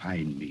come and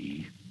find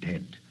me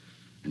dead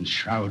and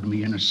shroud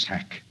me in a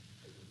sack.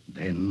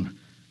 Then,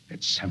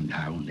 at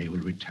sundown, they will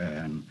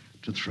return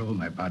to throw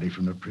my body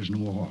from the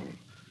prison wall.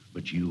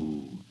 But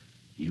you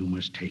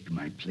must take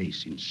my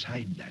place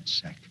inside that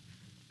sack.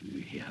 Do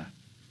you hear?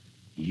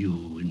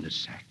 You in the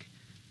sack.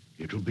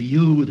 It'll be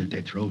you that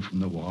they throw from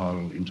the wall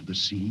into the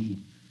sea.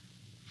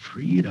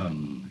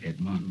 Freedom,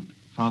 Edmond.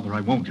 Father,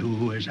 I won't.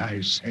 Do as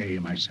I say,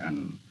 my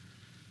son.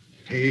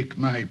 Take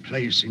my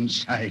place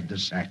inside the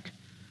sack.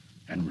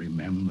 And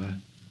remember,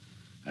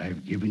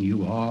 I've given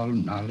you all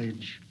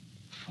knowledge,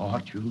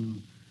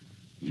 fortune.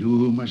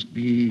 You must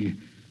be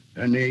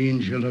an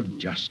angel of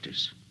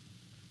justice.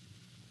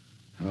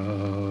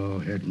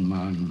 Oh,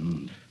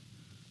 Edmond,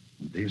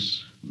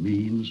 this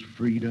means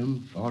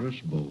freedom for us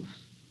both.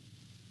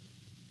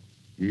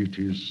 It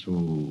is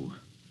so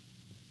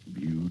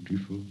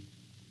beautiful.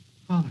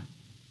 Father.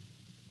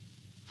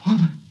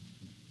 Father.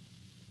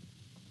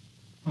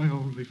 My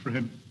only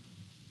friend.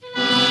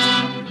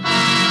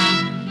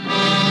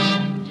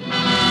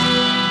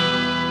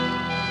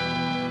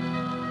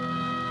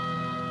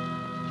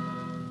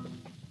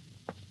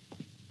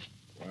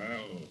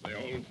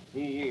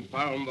 Fool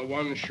found the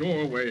one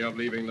sure way of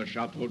leaving the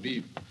Chateau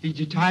d'If. Did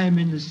you tie him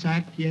in the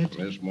sack yet?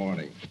 This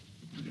morning.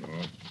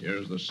 Oh,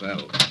 here's the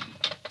cell.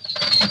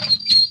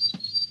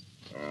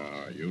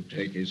 You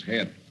take his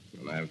head,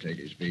 and I'll take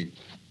his feet.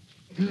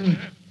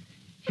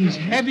 He's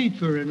heavy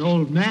for an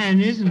old man,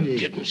 isn't he?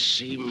 Didn't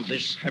seem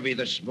this heavy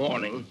this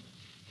morning.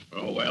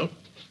 Oh, well,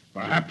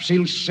 perhaps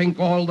he'll sink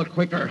all the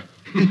quicker.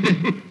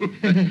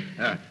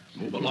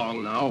 Move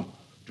along now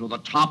to the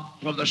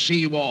top of the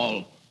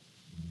seawall.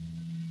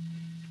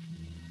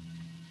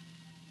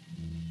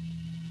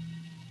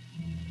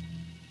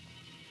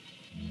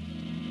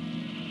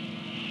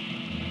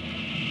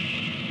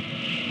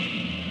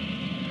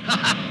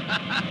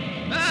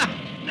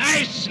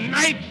 Nice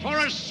night for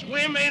a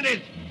swim, ain't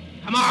it?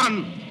 Come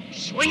on,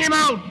 swing him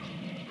out.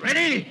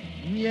 Ready?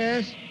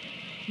 Yes.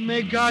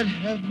 May God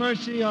have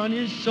mercy on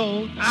his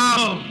soul.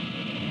 Now,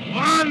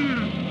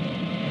 1,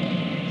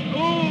 2,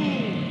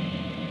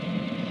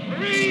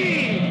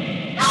 3.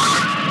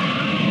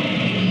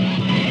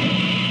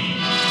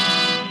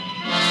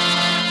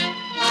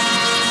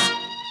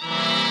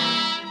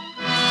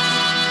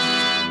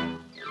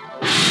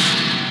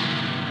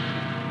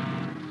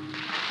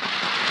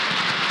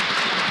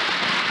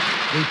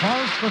 We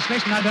pause for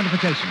station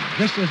identification.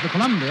 This is the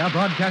Columbia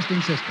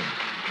Broadcasting System.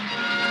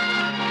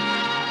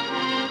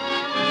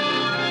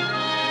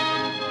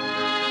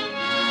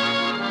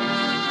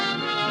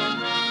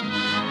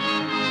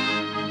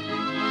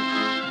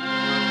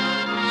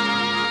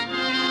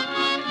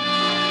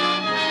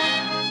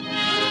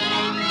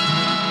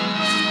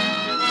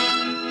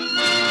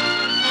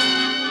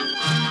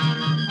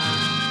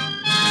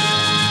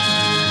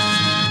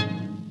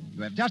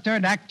 Just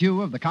heard Act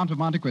Two of The Count of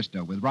Monte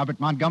Cristo with Robert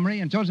Montgomery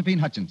and Josephine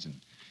Hutchinson.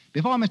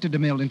 Before Mr.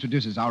 DeMille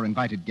introduces our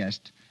invited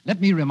guest,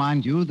 let me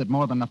remind you that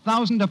more than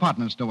 1,000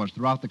 department stores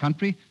throughout the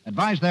country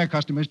advise their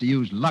customers to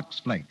use Lux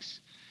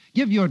Flakes.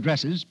 Give your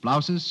dresses,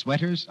 blouses,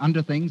 sweaters,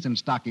 underthings, and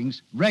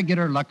stockings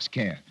regular Lux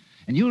care,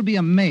 and you'll be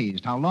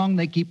amazed how long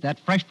they keep that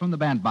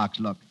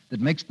fresh-from-the-bandbox look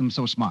that makes them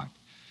so smart.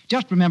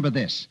 Just remember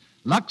this,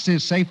 Lux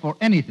is safe for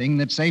anything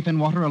that's safe in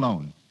water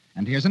alone.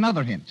 And here's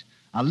another hint.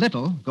 A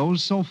little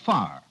goes so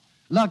far.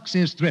 Lux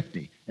is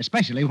thrifty,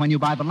 especially when you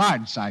buy the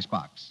large size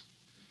box.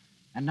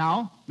 And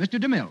now, Mr.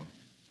 DeMille.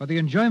 For the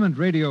enjoyment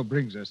radio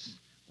brings us,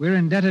 we're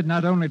indebted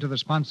not only to the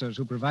sponsors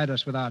who provide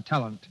us with our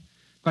talent,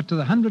 but to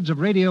the hundreds of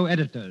radio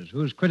editors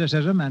whose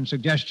criticism and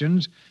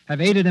suggestions have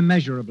aided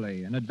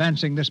immeasurably in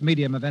advancing this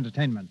medium of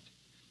entertainment.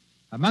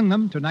 Among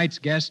them, tonight's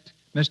guest,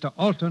 Mr.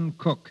 Alton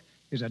Cook,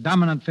 is a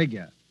dominant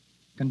figure.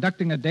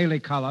 Conducting a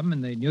daily column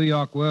in the New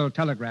York World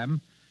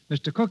Telegram,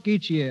 Mr. Cook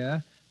each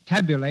year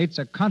tabulates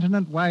a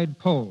continent-wide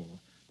poll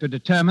to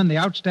determine the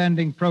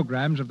outstanding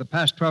programs of the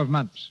past 12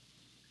 months.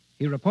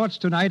 He reports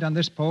tonight on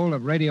this poll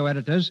of radio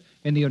editors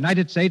in the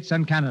United States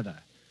and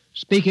Canada.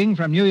 Speaking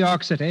from New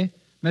York City,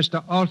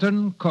 Mr.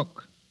 Alton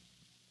Cook.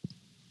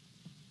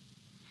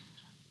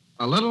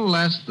 A little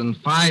less than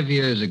 5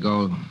 years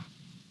ago,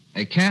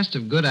 a cast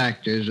of good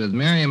actors with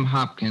Miriam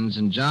Hopkins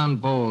and John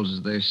Bowles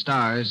as their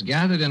stars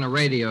gathered in a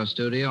radio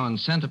studio and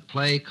sent a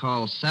play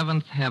called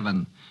Seventh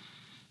Heaven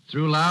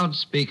through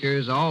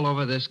loudspeakers all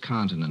over this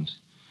continent.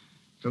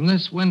 From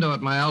this window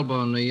at my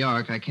elbow in New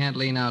York, I can't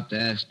lean out to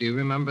ask, do you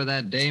remember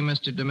that day,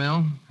 Mr.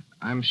 DeMille?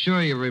 I'm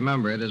sure you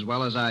remember it as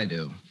well as I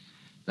do.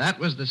 That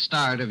was the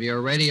start of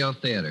your radio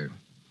theater.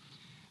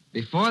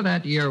 Before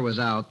that year was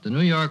out, the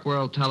New York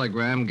World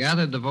Telegram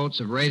gathered the votes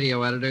of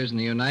radio editors in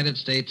the United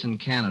States and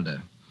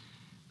Canada.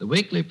 The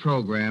weekly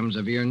programs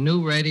of your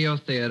new radio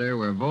theater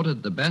were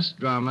voted the best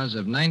dramas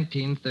of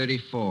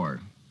 1934.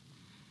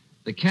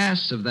 The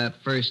casts of that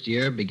first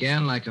year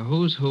began like a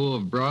who's who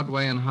of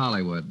Broadway and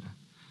Hollywood.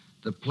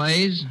 The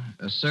plays,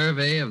 a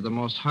survey of the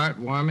most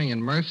heartwarming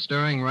and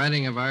mirth-stirring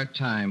writing of our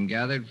time,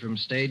 gathered from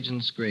stage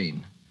and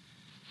screen.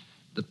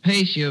 The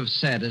pace you have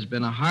set has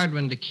been a hard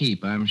one to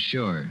keep, I'm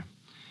sure.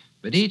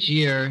 But each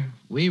year,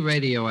 we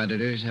radio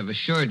editors have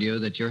assured you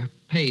that your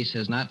pace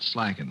has not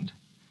slackened.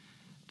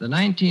 The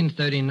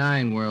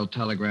 1939 World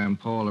Telegram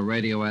poll of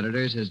radio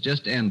editors has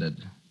just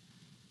ended.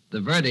 The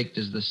verdict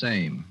is the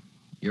same.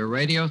 Your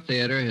radio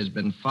theater has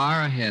been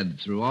far ahead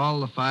through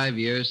all the 5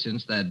 years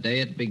since that day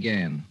it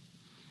began.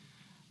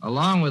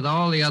 Along with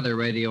all the other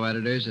radio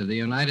editors of the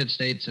United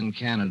States and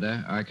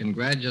Canada, our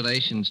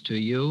congratulations to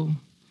you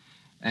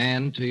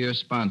and to your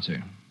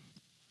sponsor.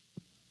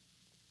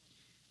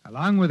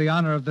 Along with the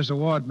honor of this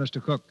award,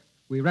 Mr. Cook,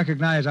 we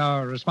recognize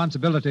our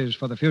responsibilities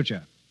for the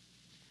future.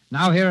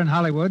 Now here in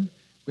Hollywood,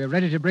 we're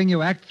ready to bring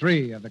you Act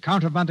 3 of The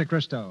Count of Monte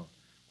Cristo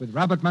with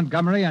Robert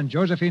Montgomery and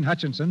Josephine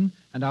Hutchinson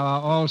and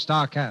our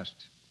all-star cast.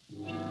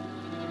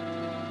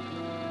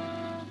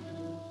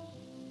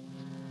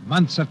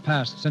 Months have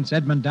passed since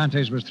Edmond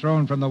Dantes was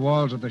thrown from the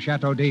walls of the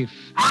Chateau d'If.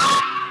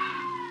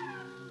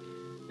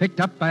 Picked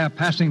up by a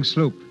passing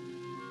sloop,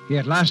 he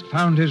at last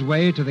found his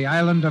way to the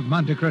island of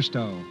Monte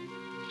Cristo,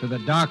 to the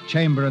dark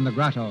chamber in the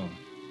grotto.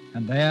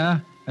 And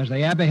there, as the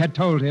abbé had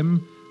told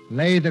him,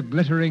 lay the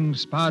glittering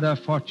Spada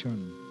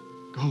fortune.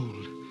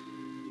 Gold,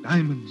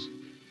 diamonds,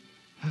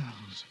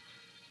 pearls,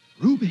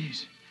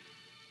 rubies,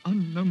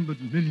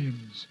 unnumbered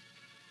millions.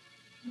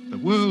 The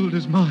world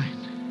is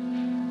mine.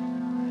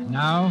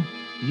 Now,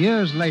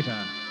 years later,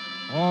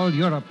 all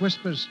Europe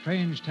whispers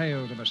strange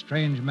tales of a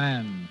strange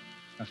man,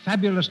 a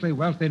fabulously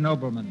wealthy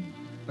nobleman,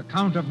 the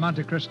Count of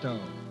Monte Cristo.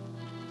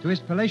 To his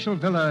palatial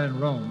villa in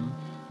Rome,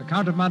 the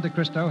Count of Monte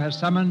Cristo has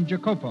summoned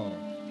Jacopo,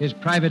 his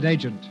private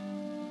agent.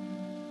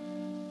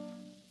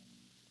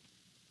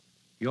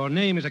 Your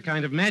name is a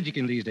kind of magic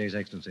in these days,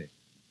 Excellency.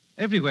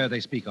 Everywhere they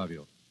speak of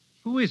you.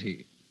 Who is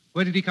he?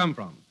 Where did he come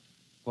from?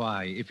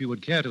 Why, if you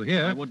would care to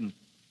hear... I wouldn't.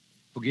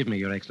 Forgive me,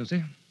 Your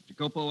Excellency.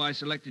 Jacopo, I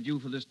selected you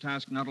for this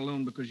task not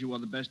alone because you are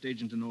the best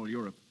agent in all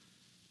Europe,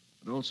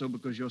 but also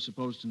because you're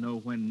supposed to know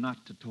when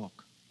not to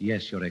talk.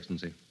 Yes, Your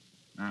Excellency.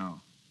 Now,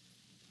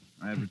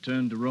 I have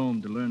returned to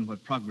Rome to learn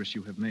what progress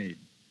you have made.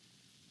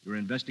 Your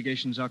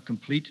investigations are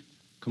complete?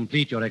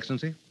 Complete, Your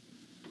Excellency.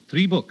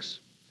 3 books.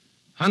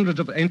 Hundreds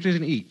of entries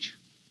in each.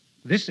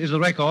 This is the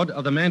record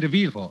of the man de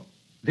Villefort,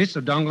 this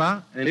of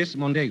Danglars, and this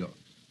Mondego.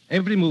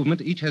 Every movement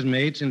each has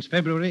made since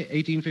February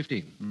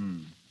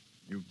 1815.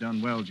 You've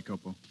done well,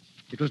 Jacopo.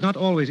 It was not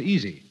always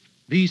easy.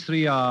 These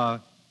 3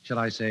 are, shall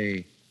I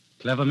say,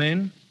 clever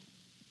men.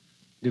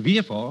 De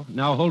Villefort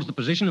now holds the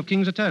position of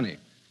King's attorney.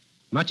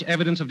 Much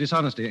evidence of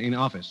dishonesty in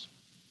office.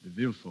 De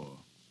Villefort,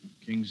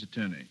 King's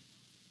attorney.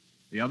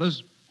 The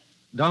others?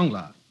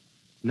 Danglars,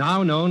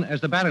 now known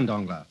as the Baron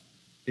Danglars,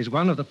 is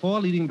one of the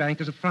 4 leading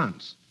bankers of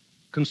France.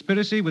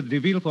 Conspiracy with de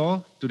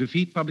Villefort to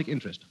defeat public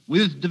interest.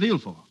 With de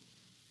Villefort?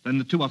 Then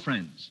the 2 are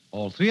friends.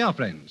 All 3 are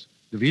friends.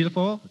 De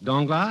Villefort,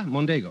 Danglars,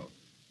 Mondego.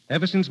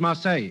 Ever since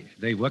Marseille,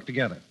 they've worked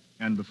together.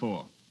 And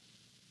before.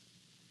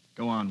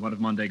 Go on, what of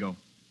Mondego?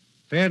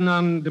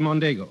 Ferdinand de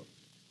Mondego,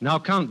 now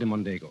Count de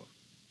Mondego.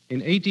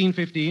 In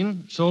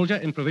 1815, soldier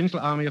in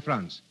provincial army of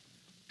France.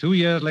 2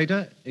 years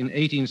later, in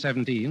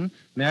 1817,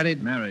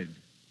 married...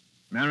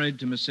 Married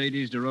to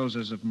Mercedes de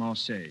Rosas of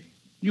Marseille.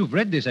 You've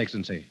read this,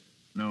 Excellency.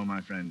 No,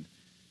 my friend.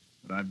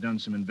 But I've done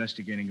some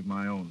investigating of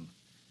my own.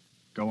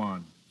 Go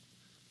on.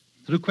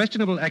 Through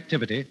questionable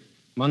activity,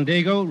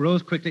 Mondego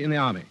rose quickly in the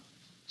army.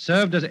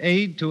 Served as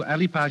aide to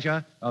Ali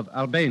Pasha of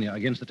Albania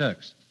against the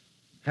Turks.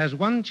 Has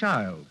 1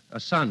 child, a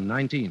son,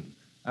 19,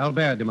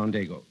 Albert de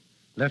Mondego.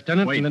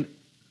 Lieutenant Wait. in the...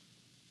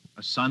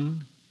 A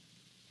son?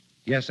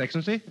 Yes,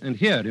 Excellency, and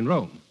here in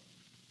Rome.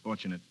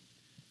 Fortunate.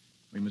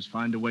 We must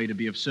find a way to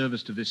be of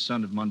service to this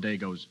son of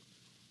Mondego's.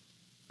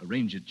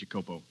 Arrange it,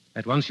 Jacopo.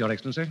 At once, Your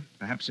Excellency.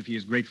 Perhaps if he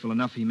is grateful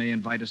enough, he may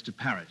invite us to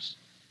Paris.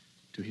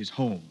 To his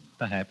home.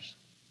 Perhaps.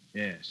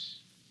 Yes.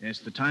 Yes,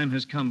 the time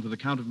has come for the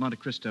Count of Monte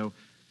Cristo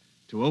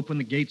to open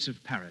the gates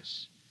of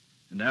Paris.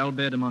 And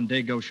Albert de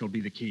Mondego shall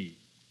be the key.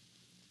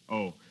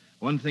 Oh,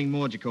 one thing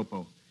more,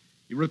 Jacopo.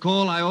 You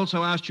recall I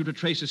also asked you to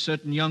trace a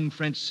certain young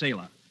French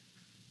sailor.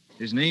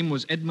 His name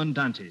was Edmond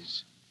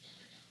Dantes.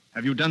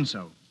 Have you done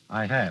so?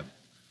 I have.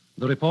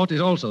 The report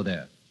is also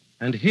there.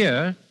 And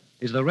here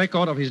is the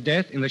record of his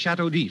death in the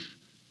Chateau d'If,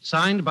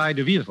 signed by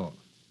de Villefort.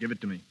 Give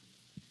it to me.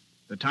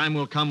 The time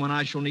will come when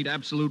I shall need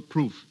absolute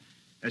proof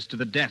as to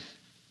the death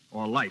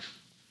or life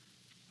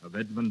of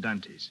Edmond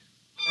Dantes.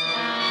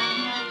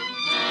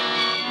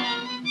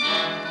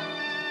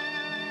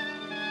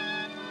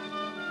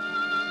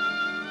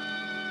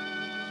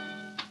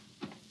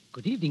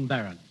 Good evening,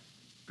 Baron.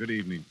 Good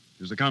evening.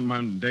 Is the Count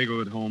Mondego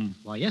at home?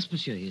 Why, yes,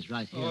 monsieur. He's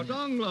right here. Oh,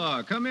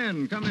 Danglars, come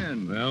in, come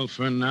in. Well,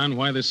 Fernand,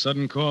 why this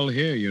sudden call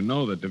here? You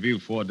know that de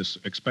Villefort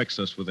expects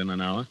us within an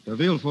hour. De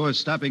Villefort is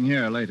stopping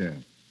here later.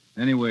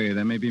 Anyway,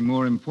 there may be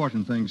more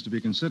important things to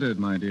be considered,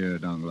 my dear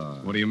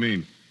Danglars. What do you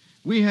mean?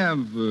 We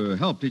have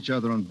helped each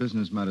other on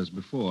business matters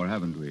before,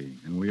 haven't we?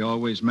 And we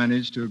always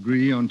managed to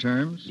agree on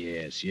terms?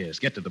 Yes.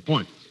 Get to the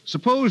point.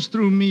 Suppose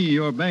through me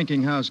your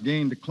banking house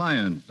gained a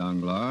client,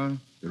 Danglars.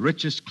 The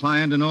richest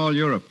client in all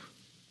Europe.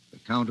 The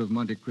Count of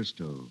Monte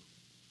Cristo.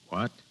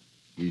 What?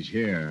 He's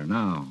here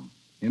now.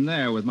 In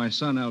there with my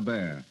son,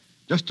 Albert.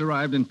 Just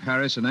arrived in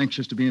Paris and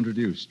anxious to be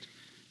introduced.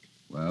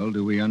 Well,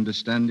 do we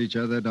understand each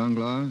other,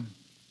 Danglars?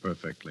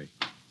 Perfectly.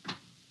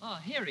 Oh,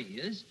 here he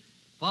is.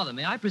 Father,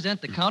 may I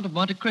present the Count of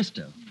Monte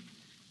Cristo?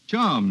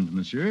 Charmed,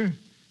 monsieur.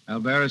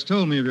 Albert has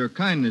told me of your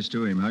kindness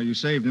to him, how you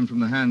saved him from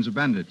the hands of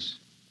bandits.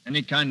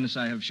 Any kindness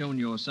I have shown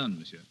your son,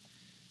 monsieur,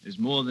 is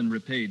more than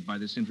repaid by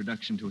this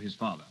introduction to his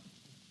father.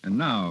 And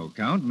now,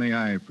 Count, may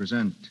I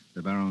present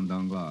the Baron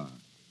Danglars?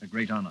 A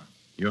great honor.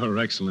 Your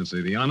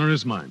Excellency, the honor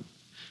is mine.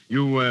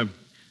 You're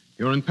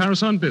in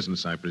Paris on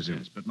business, I presume.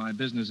 Yes, but my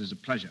business is a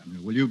pleasure.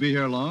 Will you be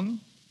here long?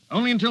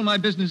 Only until my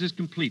business is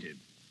completed.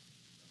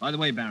 By the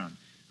way, Baron,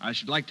 I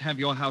should like to have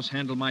your house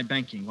handle my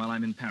banking while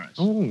I'm in Paris.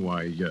 Oh,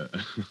 why,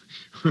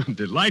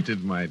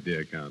 delighted, my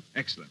dear Count.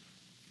 Excellent.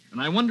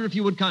 And I wonder if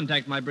you would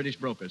contact my British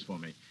brokers for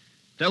me.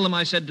 Tell them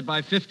I said to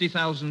buy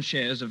 50,000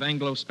 shares of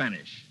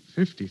Anglo-Spanish.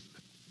 50?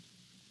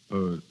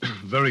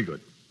 Very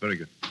good. Very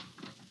good.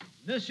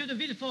 Monsieur de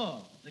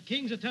Villefort, the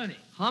King's attorney.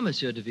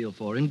 Monsieur de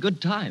Villefort, in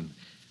good time.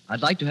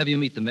 I'd like to have you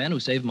meet the man who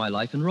saved my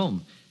life in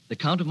Rome, the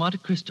Count of Monte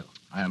Cristo.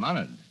 I am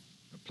honored.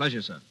 A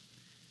pleasure, sir.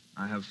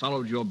 I have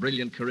followed your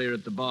brilliant career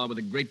at the bar with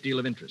a great deal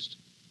of interest.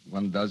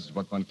 One does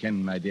what one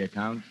can, my dear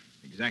Count.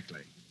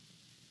 Exactly.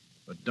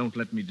 But don't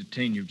let me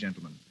detain you,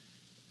 gentlemen.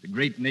 The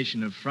great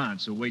nation of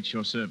France awaits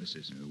your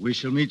services. We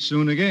shall meet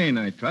soon again,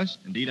 I trust.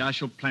 Indeed, I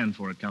shall plan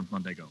for it, Count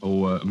Mondego.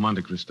 Oh,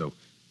 Monte Cristo,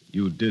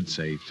 you did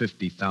say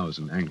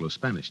 50,000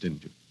 Anglo-Spanish,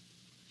 didn't you?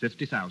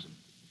 50,000.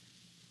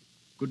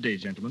 Good day,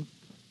 gentlemen.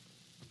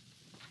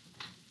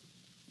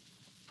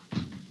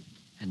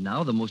 And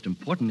now the most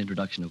important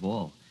introduction of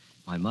all,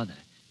 my mother.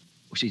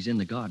 Oh, she's in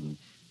the garden.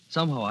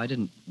 Somehow I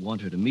didn't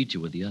want her to meet you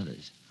with the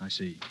others. I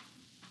see.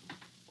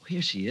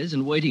 Here she is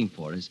and waiting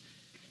for us.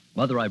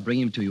 Mother, I bring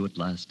him to you at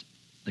last.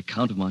 The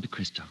Count of Monte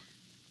Cristo.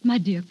 My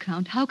dear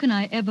Count, how can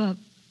I ever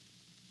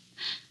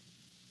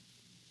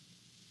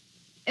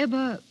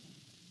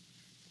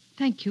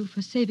thank you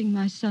for saving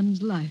my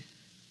son's life?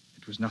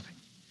 It was nothing.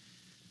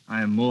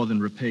 I am more than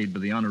repaid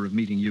by the honor of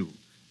meeting you,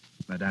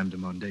 Madame de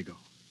Mondego.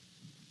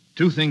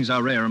 Two things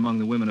are rare among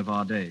the women of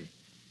our day.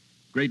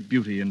 Great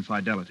beauty and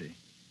fidelity.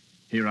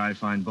 Here I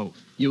find both.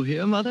 You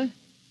hear, Mother?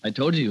 I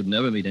told you you'd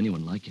never meet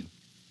anyone like him.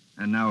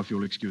 And now, if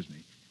you'll excuse me.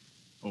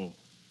 Oh,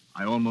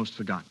 I almost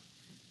forgot.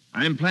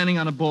 I am planning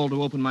on a ball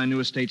to open my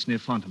new estates near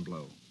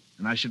Fontainebleau,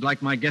 and I should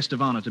like my guest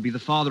of honor to be the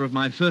father of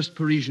my first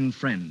Parisian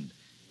friend.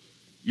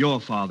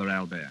 Your father,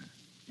 Albert.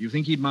 You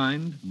think he'd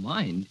mind?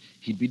 Mind?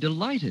 He'd be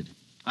delighted.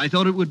 I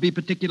thought it would be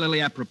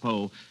particularly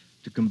apropos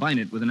to combine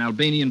it with an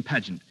Albanian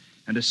pageant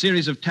and a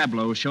series of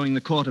tableaux showing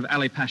the court of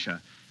Ali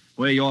Pasha,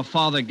 where your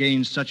father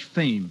gained such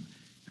fame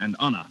and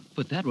honor.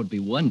 But that would be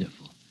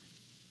wonderful.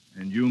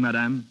 And you,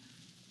 Madame,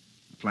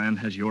 the plan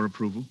has your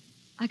approval?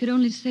 I could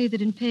only say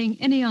that in paying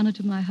any honor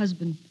to my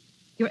husband,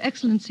 Your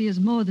Excellency is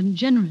more than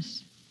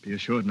generous. Be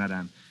assured,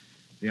 Madame,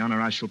 the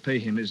honor I shall pay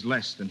him is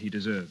less than he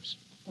deserves.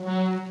 Le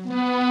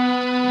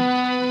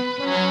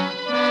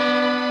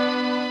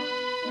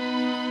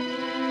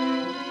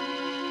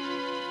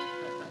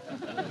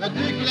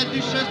Duc et la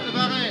Duchesse de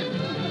Varennes.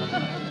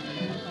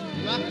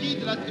 Marquis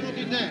de la Tour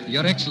du Nez.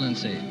 Your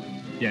Excellency.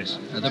 Yes?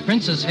 The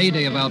Princess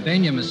Haydée of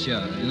Albania,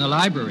 monsieur, in the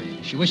library.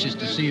 She wishes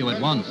to see you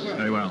at once.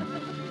 Very well.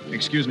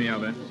 Excuse me,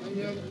 Albert.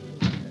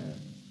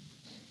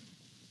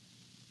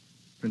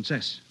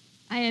 Princess.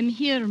 I am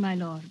here, my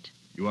lord.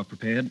 You are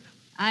prepared?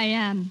 I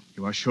am.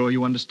 You are sure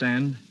you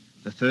understand?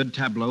 The third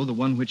tableau, the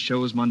one which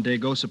shows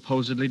Mondego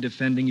supposedly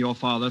defending your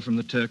father from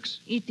the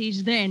Turks? It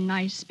is then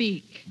I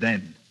speak.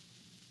 Then.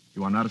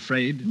 You are not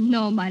afraid?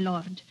 No, my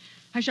lord.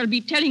 I shall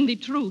be telling the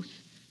truth.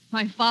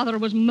 My father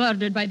was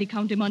murdered by the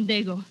Count de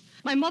Mondego.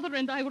 My mother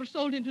and I were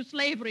sold into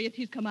slavery at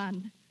his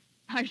command.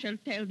 I shall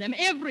tell them,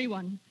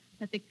 everyone,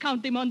 that the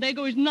Count de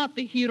Mondego is not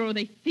the hero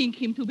they think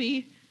him to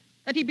be,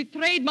 that he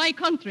betrayed my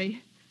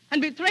country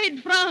and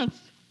betrayed France.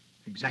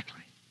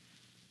 Exactly.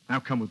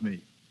 Now come with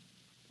me.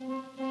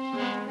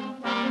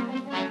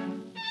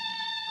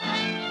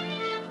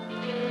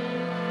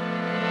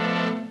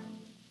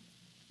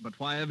 But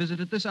why a visit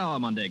at this hour,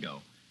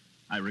 Mondego?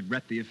 I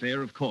regret the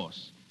affair, of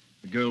course.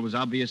 The girl was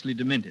obviously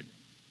demented.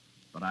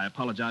 But I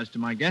apologize to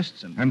my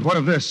guests and... And what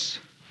of this?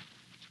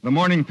 The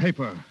morning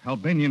paper,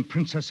 Albanian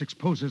princess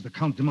exposes the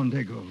Count de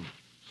Mondego.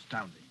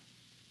 Astounding.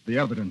 The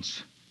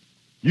evidence.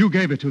 You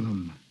gave it to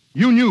them.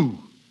 You knew.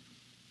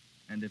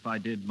 And if I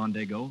did,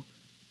 Mondego,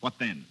 what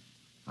then?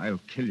 I'll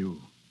kill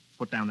you.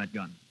 Put down that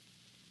gun.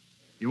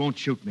 You won't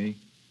shoot me,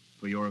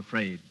 for you're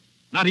afraid.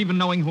 Not even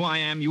knowing who I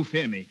am, you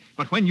fear me.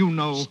 But when you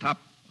know... Stop.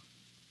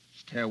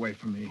 Stay away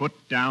from me.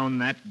 Put down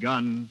that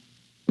gun.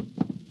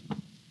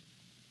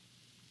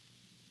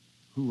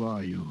 Who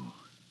are you?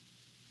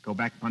 Go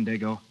back,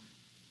 Mondego.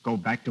 Go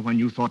back to when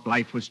you thought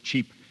life was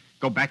cheap.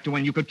 Go back to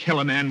when you could kill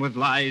a man with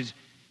lies.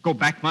 Go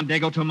back,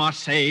 Mondego, to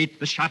Marseille,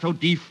 the Chateau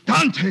d'If.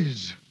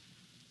 Dantes!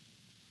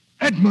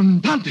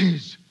 Edmond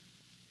Dantes!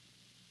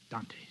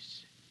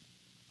 Dantes.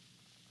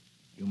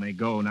 You may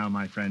go now,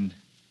 my friend,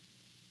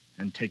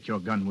 and take your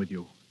gun with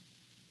you.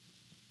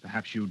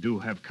 Perhaps you do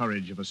have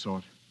courage of a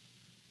sort.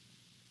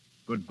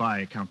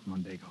 Goodbye, Count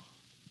Mondego.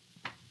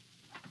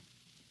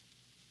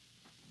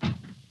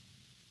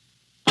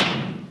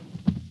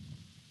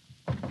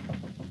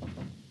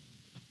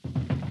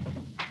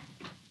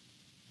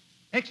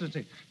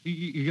 Excellency,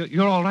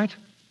 you're all right?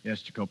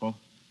 Yes, Jacopo.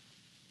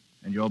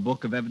 And your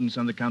book of evidence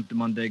on the Count de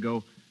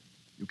Mondego,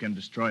 you can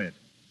destroy it.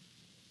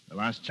 The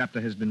last chapter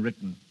has been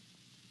written.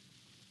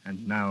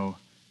 And now,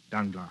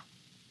 Danglars.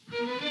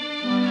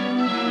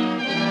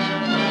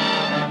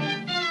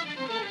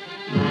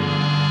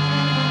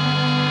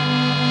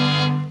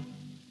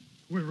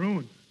 We're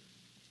ruined.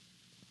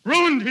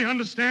 Ruined, do you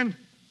understand?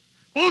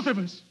 Both of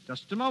us.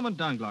 Just a moment,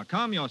 Danglars.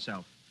 Calm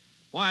yourself.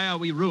 Why are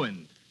we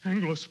ruined?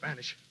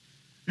 Anglo-Spanish.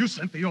 You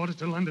sent the order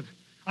to London.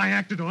 I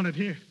acted on it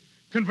here.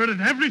 Converted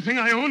everything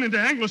I own into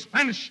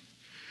Anglo-Spanish.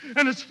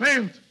 And it's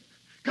failed.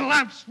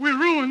 Collapsed. We're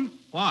ruined.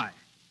 Why?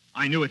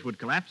 I knew it would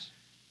collapse.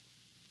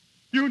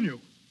 You knew.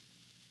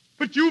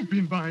 But you've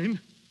been buying.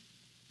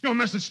 Your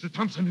message to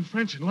Thompson in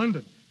French in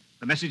London.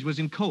 The message was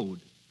in code.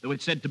 Though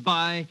it said to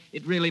buy,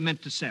 it really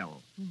meant to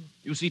sell.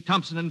 You see,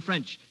 Thompson in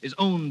French is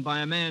owned by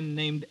a man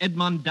named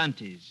Edmond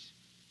Dantes.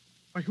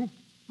 By who?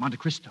 Monte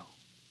Cristo.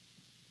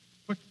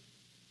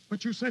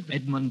 But you said...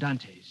 Edmond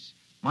Dantes.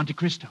 Monte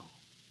Cristo.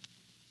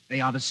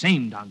 They are the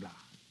same, Danglars.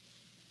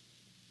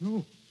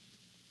 No.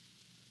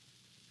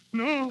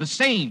 No. The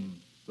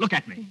same. Look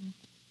at me.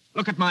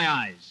 Look at my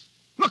eyes.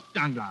 Look,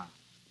 Danglars.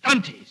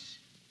 Dantes.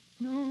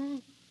 No.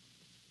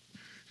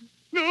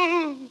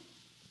 No.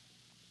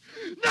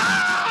 No!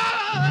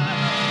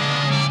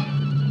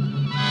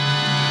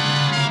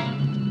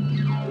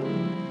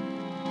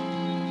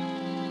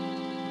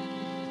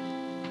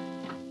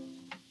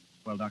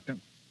 Well, Doctor,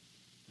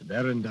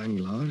 Baron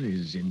Danglars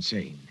is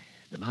insane.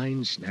 The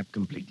mind snapped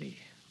completely.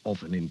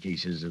 Often in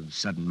cases of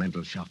sudden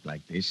mental shock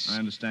like this. I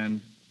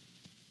understand.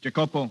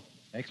 Jacopo.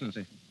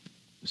 Excellency.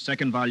 The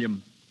second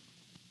volume.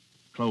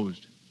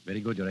 Closed.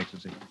 Very good, Your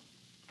Excellency.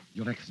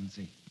 Your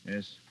Excellency.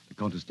 Yes? The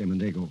Countess de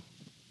Mondego.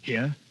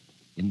 Here?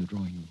 In the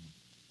drawing room.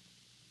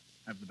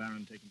 Have the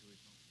Baron taken to his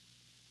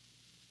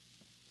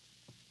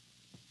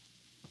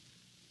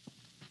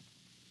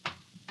home.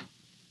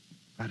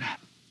 Madame,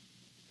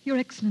 Your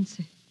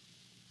Excellency.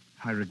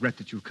 I regret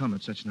that you've come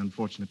at such an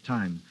unfortunate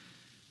time.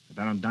 The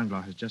Baron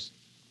Danglars has just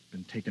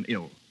been taken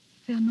ill.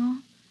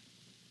 Fernand,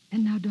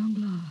 and now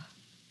Danglars.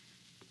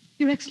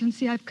 Your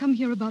Excellency, I've come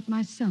here about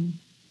my son.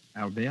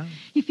 Albert?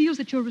 He feels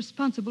that you're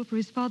responsible for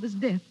his father's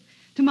death.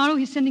 Tomorrow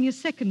he's sending his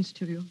seconds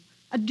to you.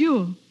 A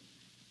duel.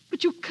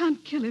 But you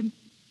can't kill him.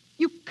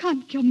 You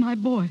can't kill my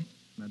boy.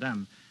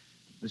 Madame,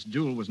 this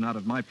duel was not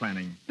of my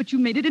planning. But you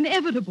made it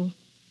inevitable.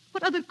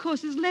 What other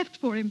course is left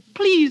for him?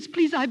 Please,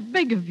 please, I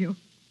beg of you.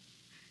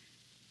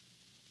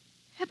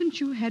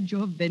 Haven't you had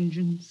your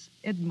vengeance,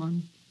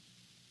 Edmond?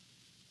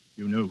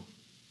 You knew.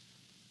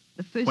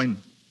 The first When?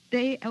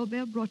 day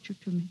Albert brought you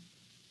to me.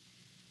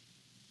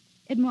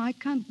 Edmond, I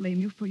can't blame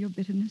you for your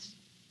bitterness,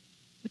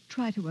 but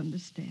try to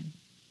understand.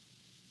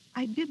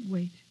 I did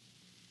wait.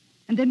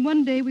 And then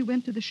one day we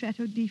went to the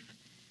Chateau d'If,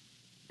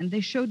 and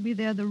they showed me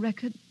there the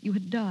record you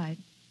had died.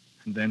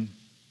 And then?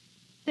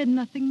 Then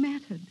nothing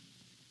mattered.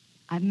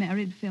 I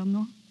married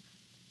Fernand.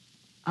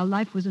 Our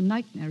life was a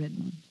nightmare,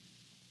 Edmond.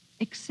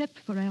 Except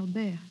for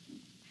Albert.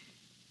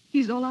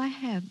 He's all I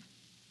have.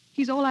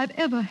 He's all I've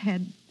ever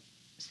had,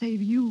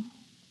 save you.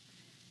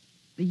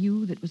 The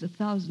you that was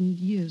 1,000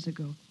 years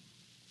ago.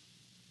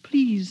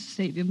 Please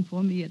save him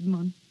for me,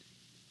 Edmond.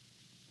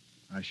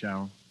 I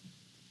shall.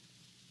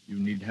 You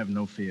need have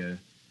no fear.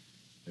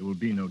 There will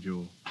be no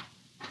duel.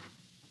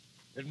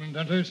 Edmond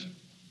Dantes,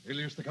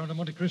 alias the Count of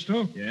Monte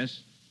Cristo?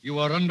 Yes? You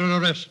are under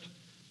arrest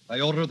by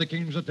order of the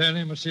King's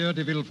attorney, Monsieur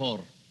de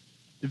Villefort.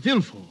 De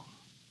Villefort?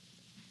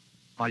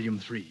 Volume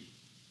 3.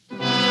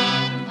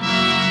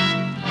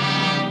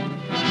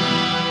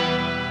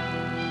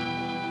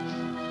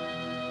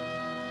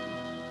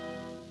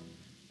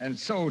 And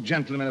so,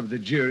 gentlemen of the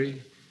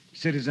jury,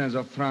 citizens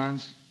of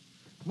France,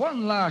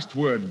 one last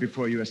word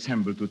before you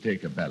assemble to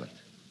take a ballot.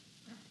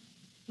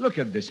 Look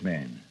at this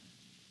man,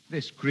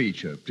 this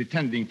creature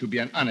pretending to be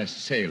an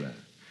honest sailor,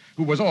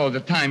 who was all the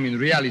time in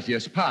reality a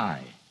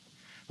spy,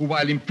 who,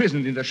 while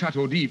imprisoned in the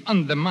Chateau d'If,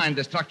 undermined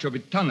the structure of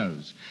its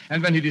tunnels,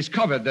 and when he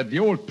discovered that the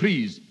old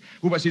priest,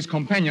 who was his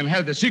companion,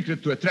 held the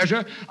secret to a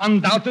treasure,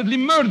 undoubtedly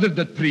murdered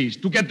that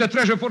priest to get the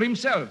treasure for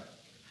himself.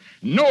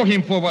 Know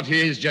him for what he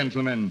is,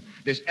 gentlemen,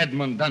 this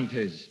Edmond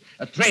Dantes,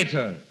 a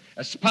traitor,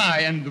 a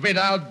spy, and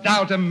without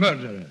doubt a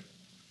murderer.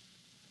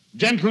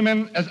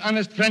 Gentlemen, as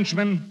honest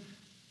Frenchmen,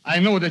 I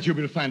know that you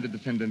will find the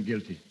defendant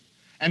guilty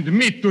and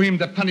mete to him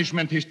the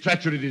punishment his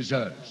treachery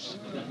deserves.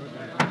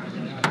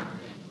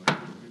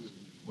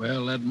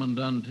 Well, Edmond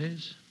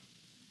Dantes,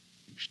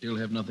 you still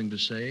have nothing to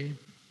say.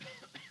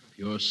 If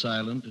you're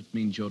silent, it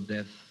means your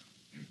death.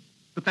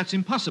 But that's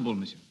impossible,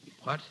 monsieur.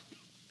 What?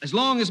 As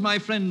long as my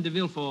friend de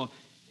Villefort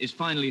is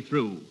finally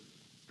through,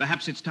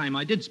 perhaps it's time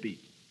I did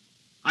speak.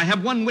 I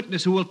have one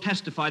witness who will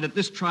testify that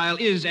this trial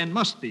is and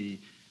must be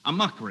a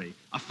mockery,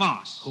 a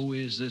farce. Who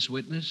is this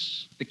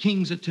witness? The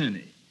King's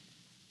attorney,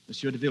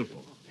 Monsieur de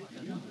Villefort.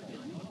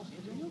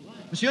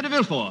 Monsieur de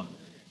Villefort,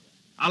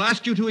 I'll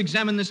ask you to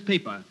examine this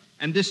paper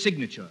and this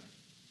signature.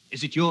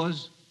 Is it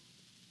yours?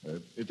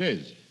 It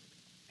is.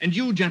 And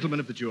you, gentlemen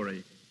of the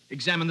jury,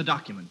 examine the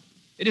document.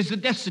 It is the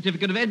death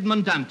certificate of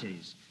Edmond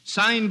Dantes,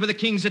 signed by the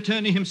King's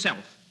attorney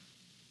himself.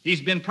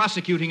 He's been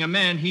prosecuting a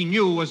man he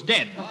knew was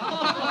dead.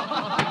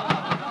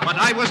 But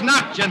I was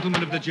not,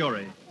 gentlemen of the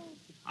jury.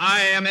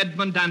 I am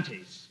Edmond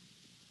Dantes.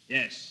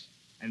 Yes,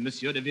 and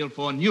Monsieur de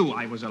Villefort knew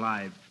I was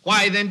alive.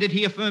 Why, then, did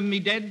he affirm me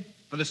dead?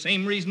 For the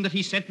same reason that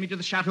he sent me to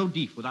the Chateau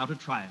d'If without a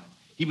trial.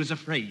 He was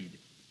afraid.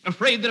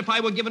 Afraid that if I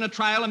were given a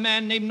trial, a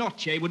man named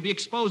Noirtier would be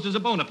exposed as a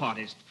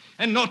Bonapartist.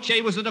 And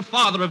Noirtier was the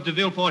father of de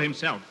Villefort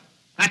himself.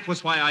 That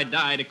was why I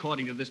died,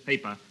 according to this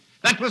paper.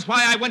 That was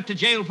why I went to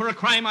jail for a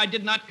crime I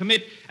did not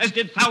commit, as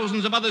did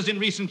thousands of others in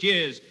recent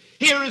years.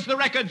 Here is the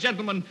record,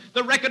 gentlemen,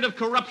 the record of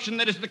corruption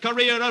that is the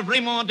career of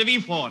Raymond de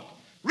Villefort.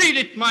 Read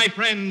it, my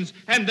friends,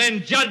 and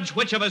then judge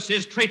which of us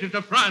is traitor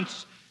to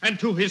France and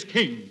to his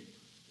king.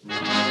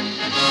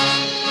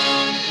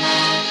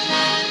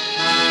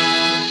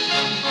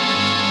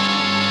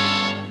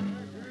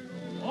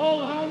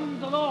 All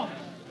hands aloft.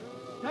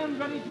 Stand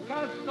ready to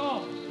cast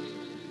off.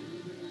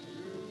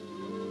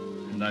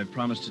 And I've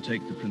promised to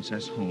take the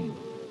princess home.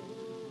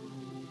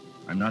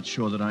 I'm not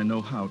sure that I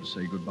know how to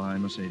say goodbye,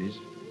 Mercedes.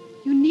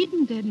 You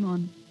needn't,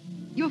 Edmond.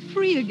 You're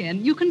free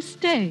again. You can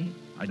stay.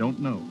 I don't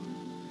know.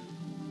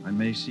 I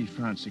may see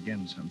France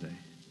again someday.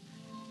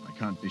 I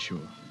can't be sure.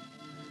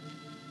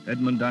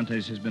 Edmond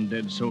Dantes has been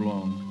dead so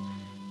long,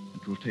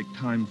 it will take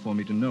time for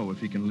me to know if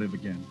he can live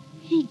again.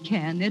 He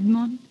can,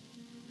 Edmond.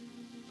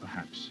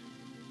 Perhaps.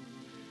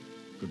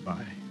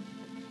 Goodbye.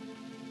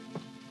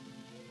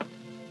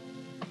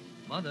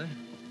 Mother,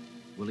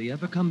 Will he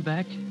ever come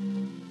back?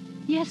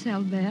 Yes,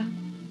 Albert.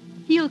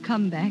 He'll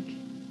come back.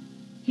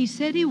 He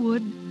said he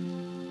would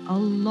a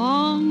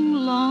long,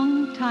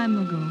 long time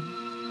ago.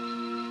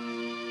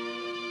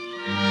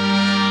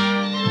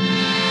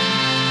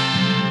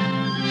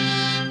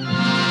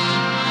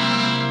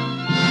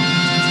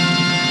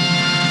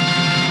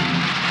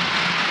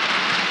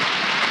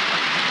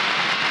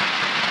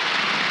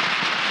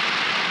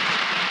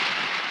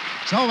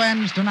 So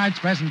ends tonight's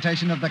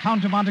presentation of The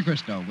Count of Monte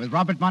Cristo with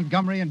Robert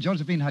Montgomery and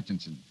Josephine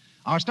Hutchinson.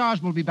 Our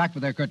stars will be back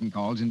with their curtain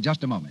calls in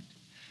just a moment.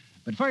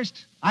 But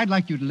first, I'd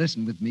like you to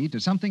listen with me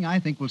to something I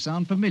think will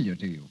sound familiar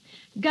to you.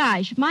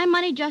 Gosh, my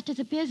money just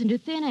disappears into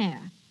thin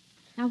air.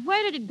 Now,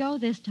 where did it go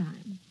this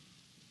time?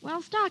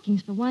 Well,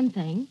 stockings, for one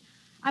thing.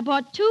 I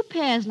bought 2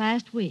 pairs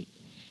last week.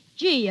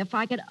 Gee, if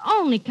I could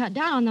only cut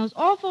down on those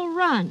awful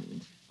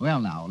runs. Well,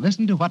 now,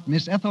 listen to what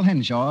Miss Ethel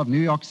Henshaw of New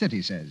York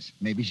City says.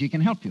 Maybe she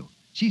can help you.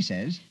 She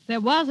says, There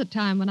was a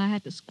time when I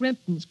had to scrimp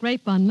and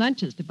scrape on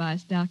lunches to buy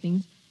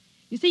stockings.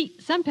 You see,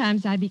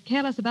 sometimes I'd be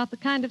careless about the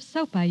kind of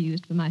soap I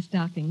used for my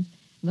stockings.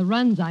 The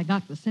runs I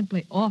got were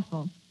simply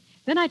awful.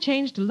 Then I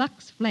changed to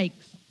Lux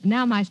Flakes. And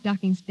now my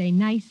stockings stay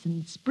nice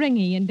and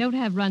springy and don't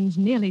have runs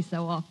nearly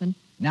so often.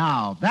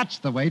 now, that's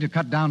the way to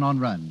cut down on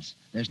runs.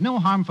 There's no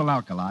harmful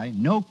alkali,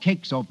 no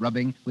cake soap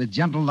rubbing with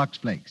gentle Lux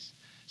Flakes.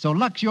 So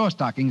Lux your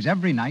stockings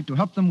every night to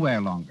help them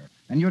wear longer,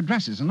 and your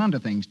dresses and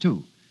underthings,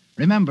 too.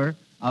 Remember,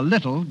 a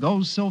little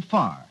goes so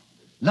far.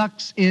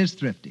 Lux is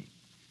thrifty.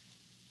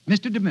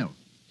 Mr. DeMille.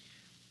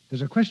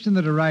 There's a question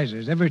that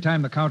arises every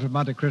time the Count of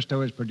Monte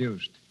Cristo is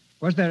produced.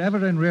 Was there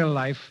ever in real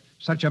life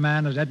such a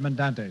man as Edmond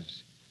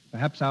Dantes?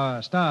 Perhaps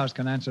our stars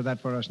can answer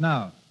that for us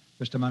now,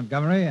 Mr.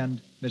 Montgomery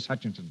and Miss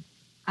Hutchinson.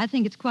 I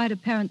think it's quite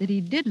apparent that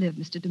he did live,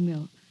 Mr.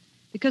 DeMille,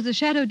 because the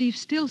Shadow Deep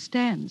still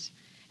stands.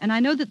 And I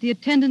know that the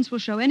attendants will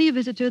show any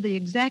visitor the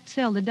exact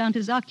cell that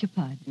Dantes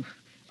occupied.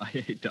 I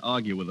hate to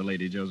argue with the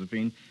lady,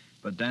 Josephine,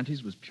 but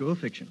Dantes was pure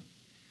fiction.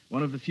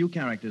 One of the few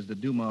characters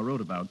that Dumas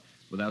wrote about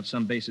without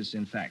some basis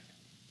in fact.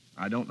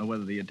 I don't know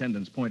whether the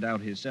attendants point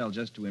out his cell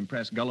just to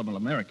impress gullible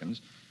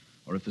Americans,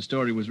 or if the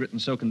story was written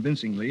so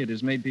convincingly it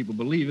has made people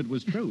believe it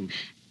was true.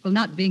 Well,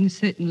 not being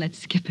certain, let's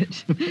skip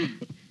it.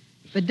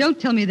 But don't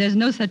tell me there's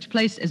no such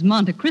place as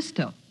Monte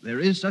Cristo. There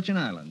is such an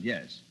island,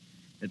 yes.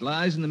 It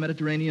lies in the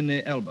Mediterranean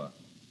near Elba.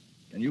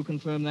 Can you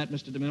confirm that,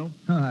 Mr. DeMille?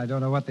 I don't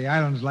know what the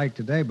island's like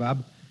today,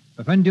 Bob.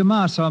 But when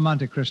Dumas saw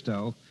Monte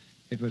Cristo,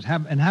 it was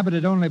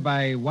inhabited only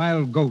by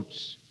wild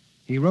goats.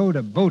 He rowed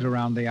a boat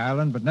around the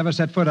island, but never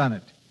set foot on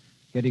it.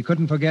 Yet he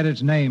couldn't forget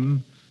its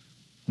name,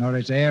 nor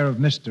its air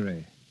of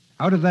mystery.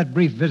 Out of that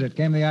brief visit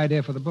came the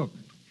idea for the book.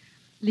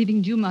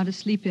 Leaving Dumas to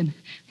sleep in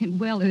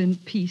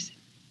well-earned peace.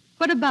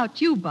 What about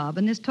you, Bob,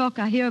 and this talk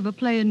I hear of a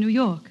play in New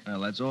York?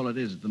 Well, that's all it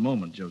is at the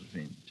moment,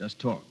 Josephine. Just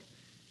talk.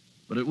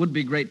 But it would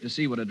be great to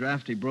see what a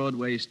drafty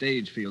Broadway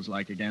stage feels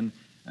like again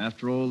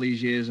after all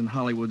these years in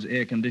Hollywood's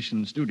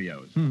air-conditioned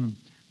studios.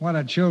 What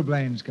a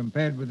chilblains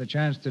compared with the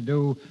chance to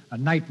do A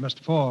Night Must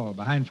Fall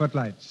behind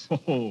footlights.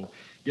 Oh,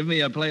 give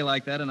me a play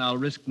like that and I'll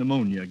risk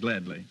pneumonia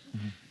gladly.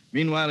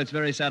 Meanwhile, it's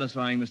very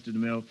satisfying, Mr.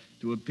 DeMille,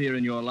 to appear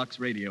in your Lux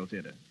Radio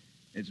Theater.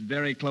 It's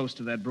very close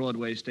to that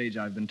Broadway stage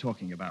I've been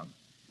talking about.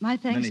 My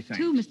thanks, Many thanks.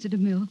 too, Mr.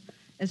 DeMille,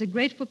 as a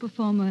grateful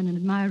performer and an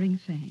admiring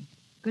fan.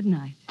 Good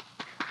night.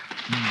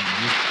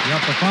 Your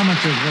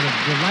performances would have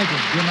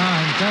delighted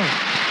Dumas himself.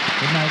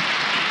 Good night.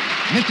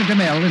 Mr.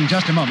 DeMille, in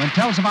just a moment,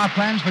 tells of our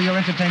plans for your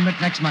entertainment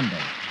next Monday.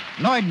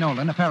 Lloyd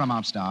Nolan, a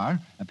Paramount star,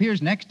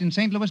 appears next in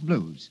St. Louis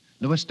Blues.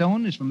 Louis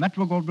Stone is from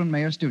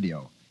Metro-Goldwyn-Mayer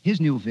Studio.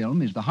 His new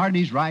film is The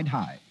Hardys Ride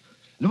High.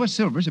 Louis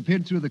Silvers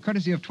appeared through the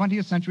courtesy of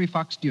 20th Century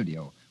Fox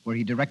Studio, where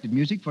he directed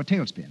music for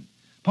Tailspin.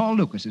 Paul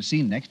Lucas is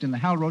seen next in the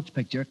Hal Roach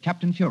picture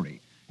Captain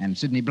Fury, and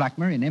Sidney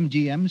Blackmer in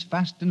MGM's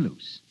Fast and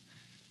Loose.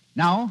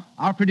 Now,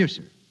 our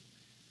producer.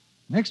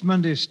 Next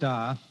Monday's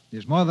star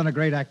is more than a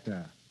great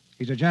actor.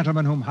 He's a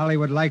gentleman whom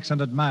Hollywood likes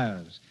and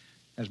admires,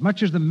 as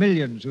much as the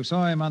millions who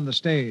saw him on the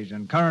stage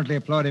and currently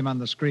applaud him on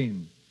the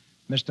screen,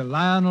 Mr.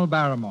 Lionel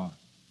Barrymore.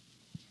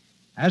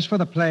 As for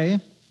the play,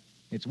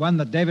 it's one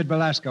that David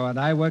Belasco and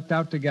I worked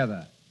out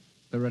together,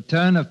 The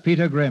Return of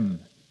Peter Grimm.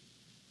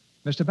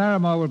 Mr.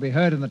 Barrymore will be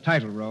heard in the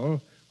title role,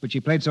 which he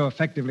played so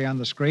effectively on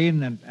the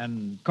screen,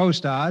 and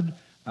co-starred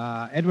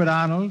Edward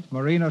Arnold,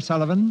 Maureen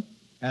O'Sullivan,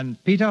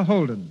 and Peter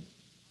Holden.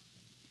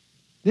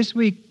 This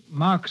week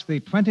marks the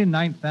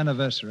 29th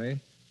anniversary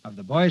of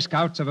the Boy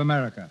Scouts of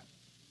America.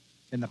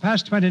 In the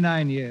past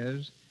 29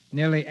 years,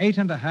 nearly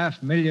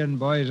 8.5 million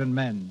boys and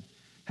men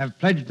have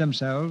pledged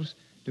themselves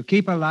to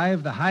keep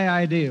alive the high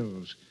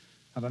ideals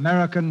of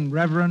American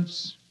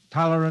reverence,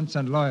 tolerance,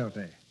 and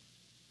loyalty.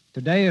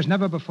 Today, as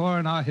never before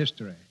in our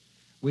history,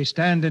 we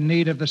stand in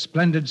need of the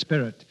splendid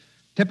spirit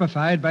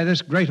typified by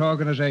this great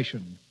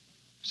organization.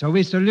 So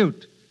we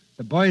salute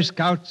the Boy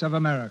Scouts of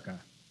America.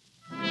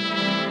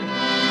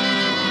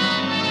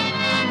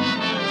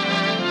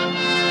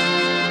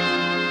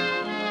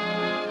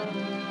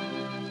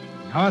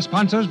 Our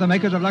sponsors, the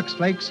makers of Lux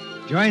Flakes,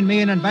 join me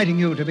in inviting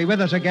you to be with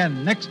us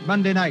again next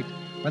Monday night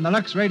when the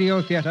Lux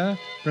Radio Theater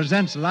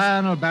presents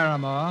Lionel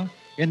Barrymore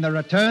in The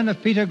Return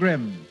of Peter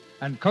Grimm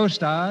and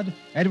co-starred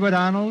Edward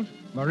Arnold,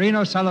 Maureen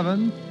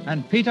O'Sullivan,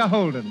 and Peter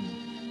Holden.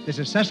 This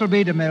is Cecil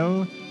B.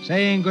 DeMille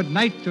saying good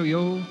night to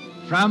you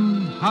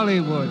from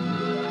Hollywood. The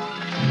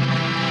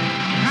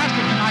cast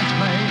of tonight's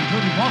play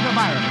included Walter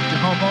Byron as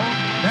Jacopo,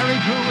 Barry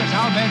Drew as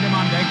Albert de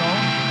Mondego,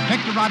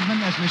 Victor Rodman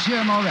as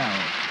Monsieur Morel.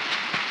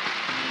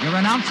 Your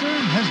announcer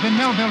has been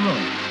Melville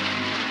Ruick.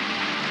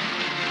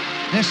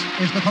 This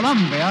is the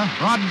Columbia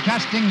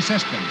Broadcasting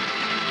System.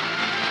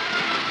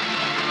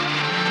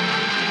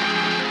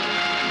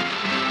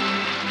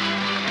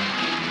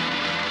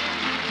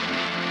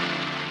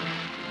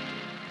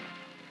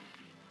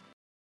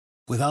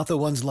 Without the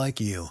ones like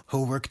you,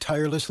 who work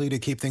tirelessly to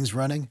keep things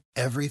running,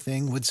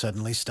 everything would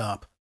suddenly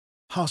stop.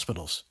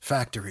 Hospitals,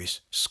 factories,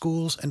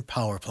 schools, and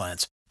power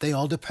plants, they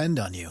all depend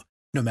on you.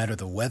 No matter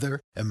the weather,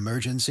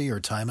 emergency,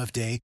 or time of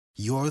day,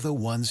 you're the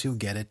ones who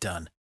get it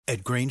done.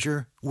 At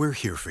Grainger, we're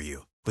here for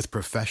you with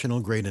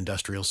professional-grade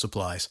industrial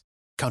supplies.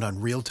 Count on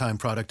real-time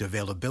product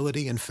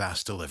availability and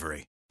fast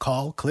delivery.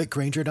 Call, click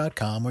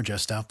Grainger.com, or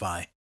just stop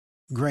by.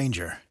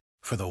 Grainger,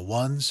 for the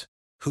ones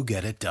who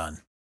get it done.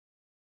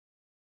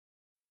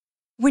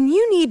 When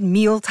you need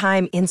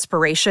mealtime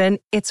inspiration,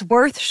 it's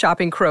worth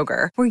shopping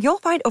Kroger, where you'll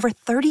find over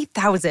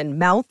 30,000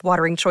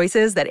 mouth-watering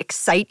choices that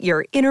excite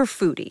your inner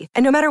foodie.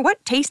 And no matter what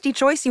tasty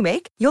choice you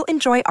make, you'll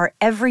enjoy our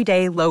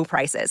everyday low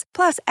prices,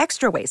 plus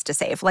extra ways to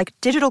save, like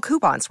digital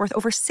coupons worth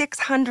over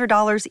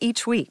 $600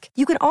 each week.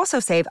 You can also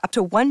save up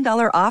to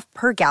 $1 off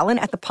per gallon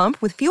at the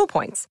pump with fuel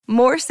points.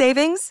 More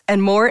savings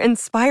and more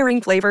inspiring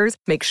flavors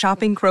make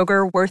shopping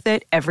Kroger worth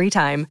it every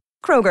time.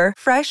 Kroger,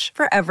 fresh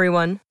for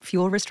everyone.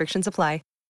 Fuel restrictions apply.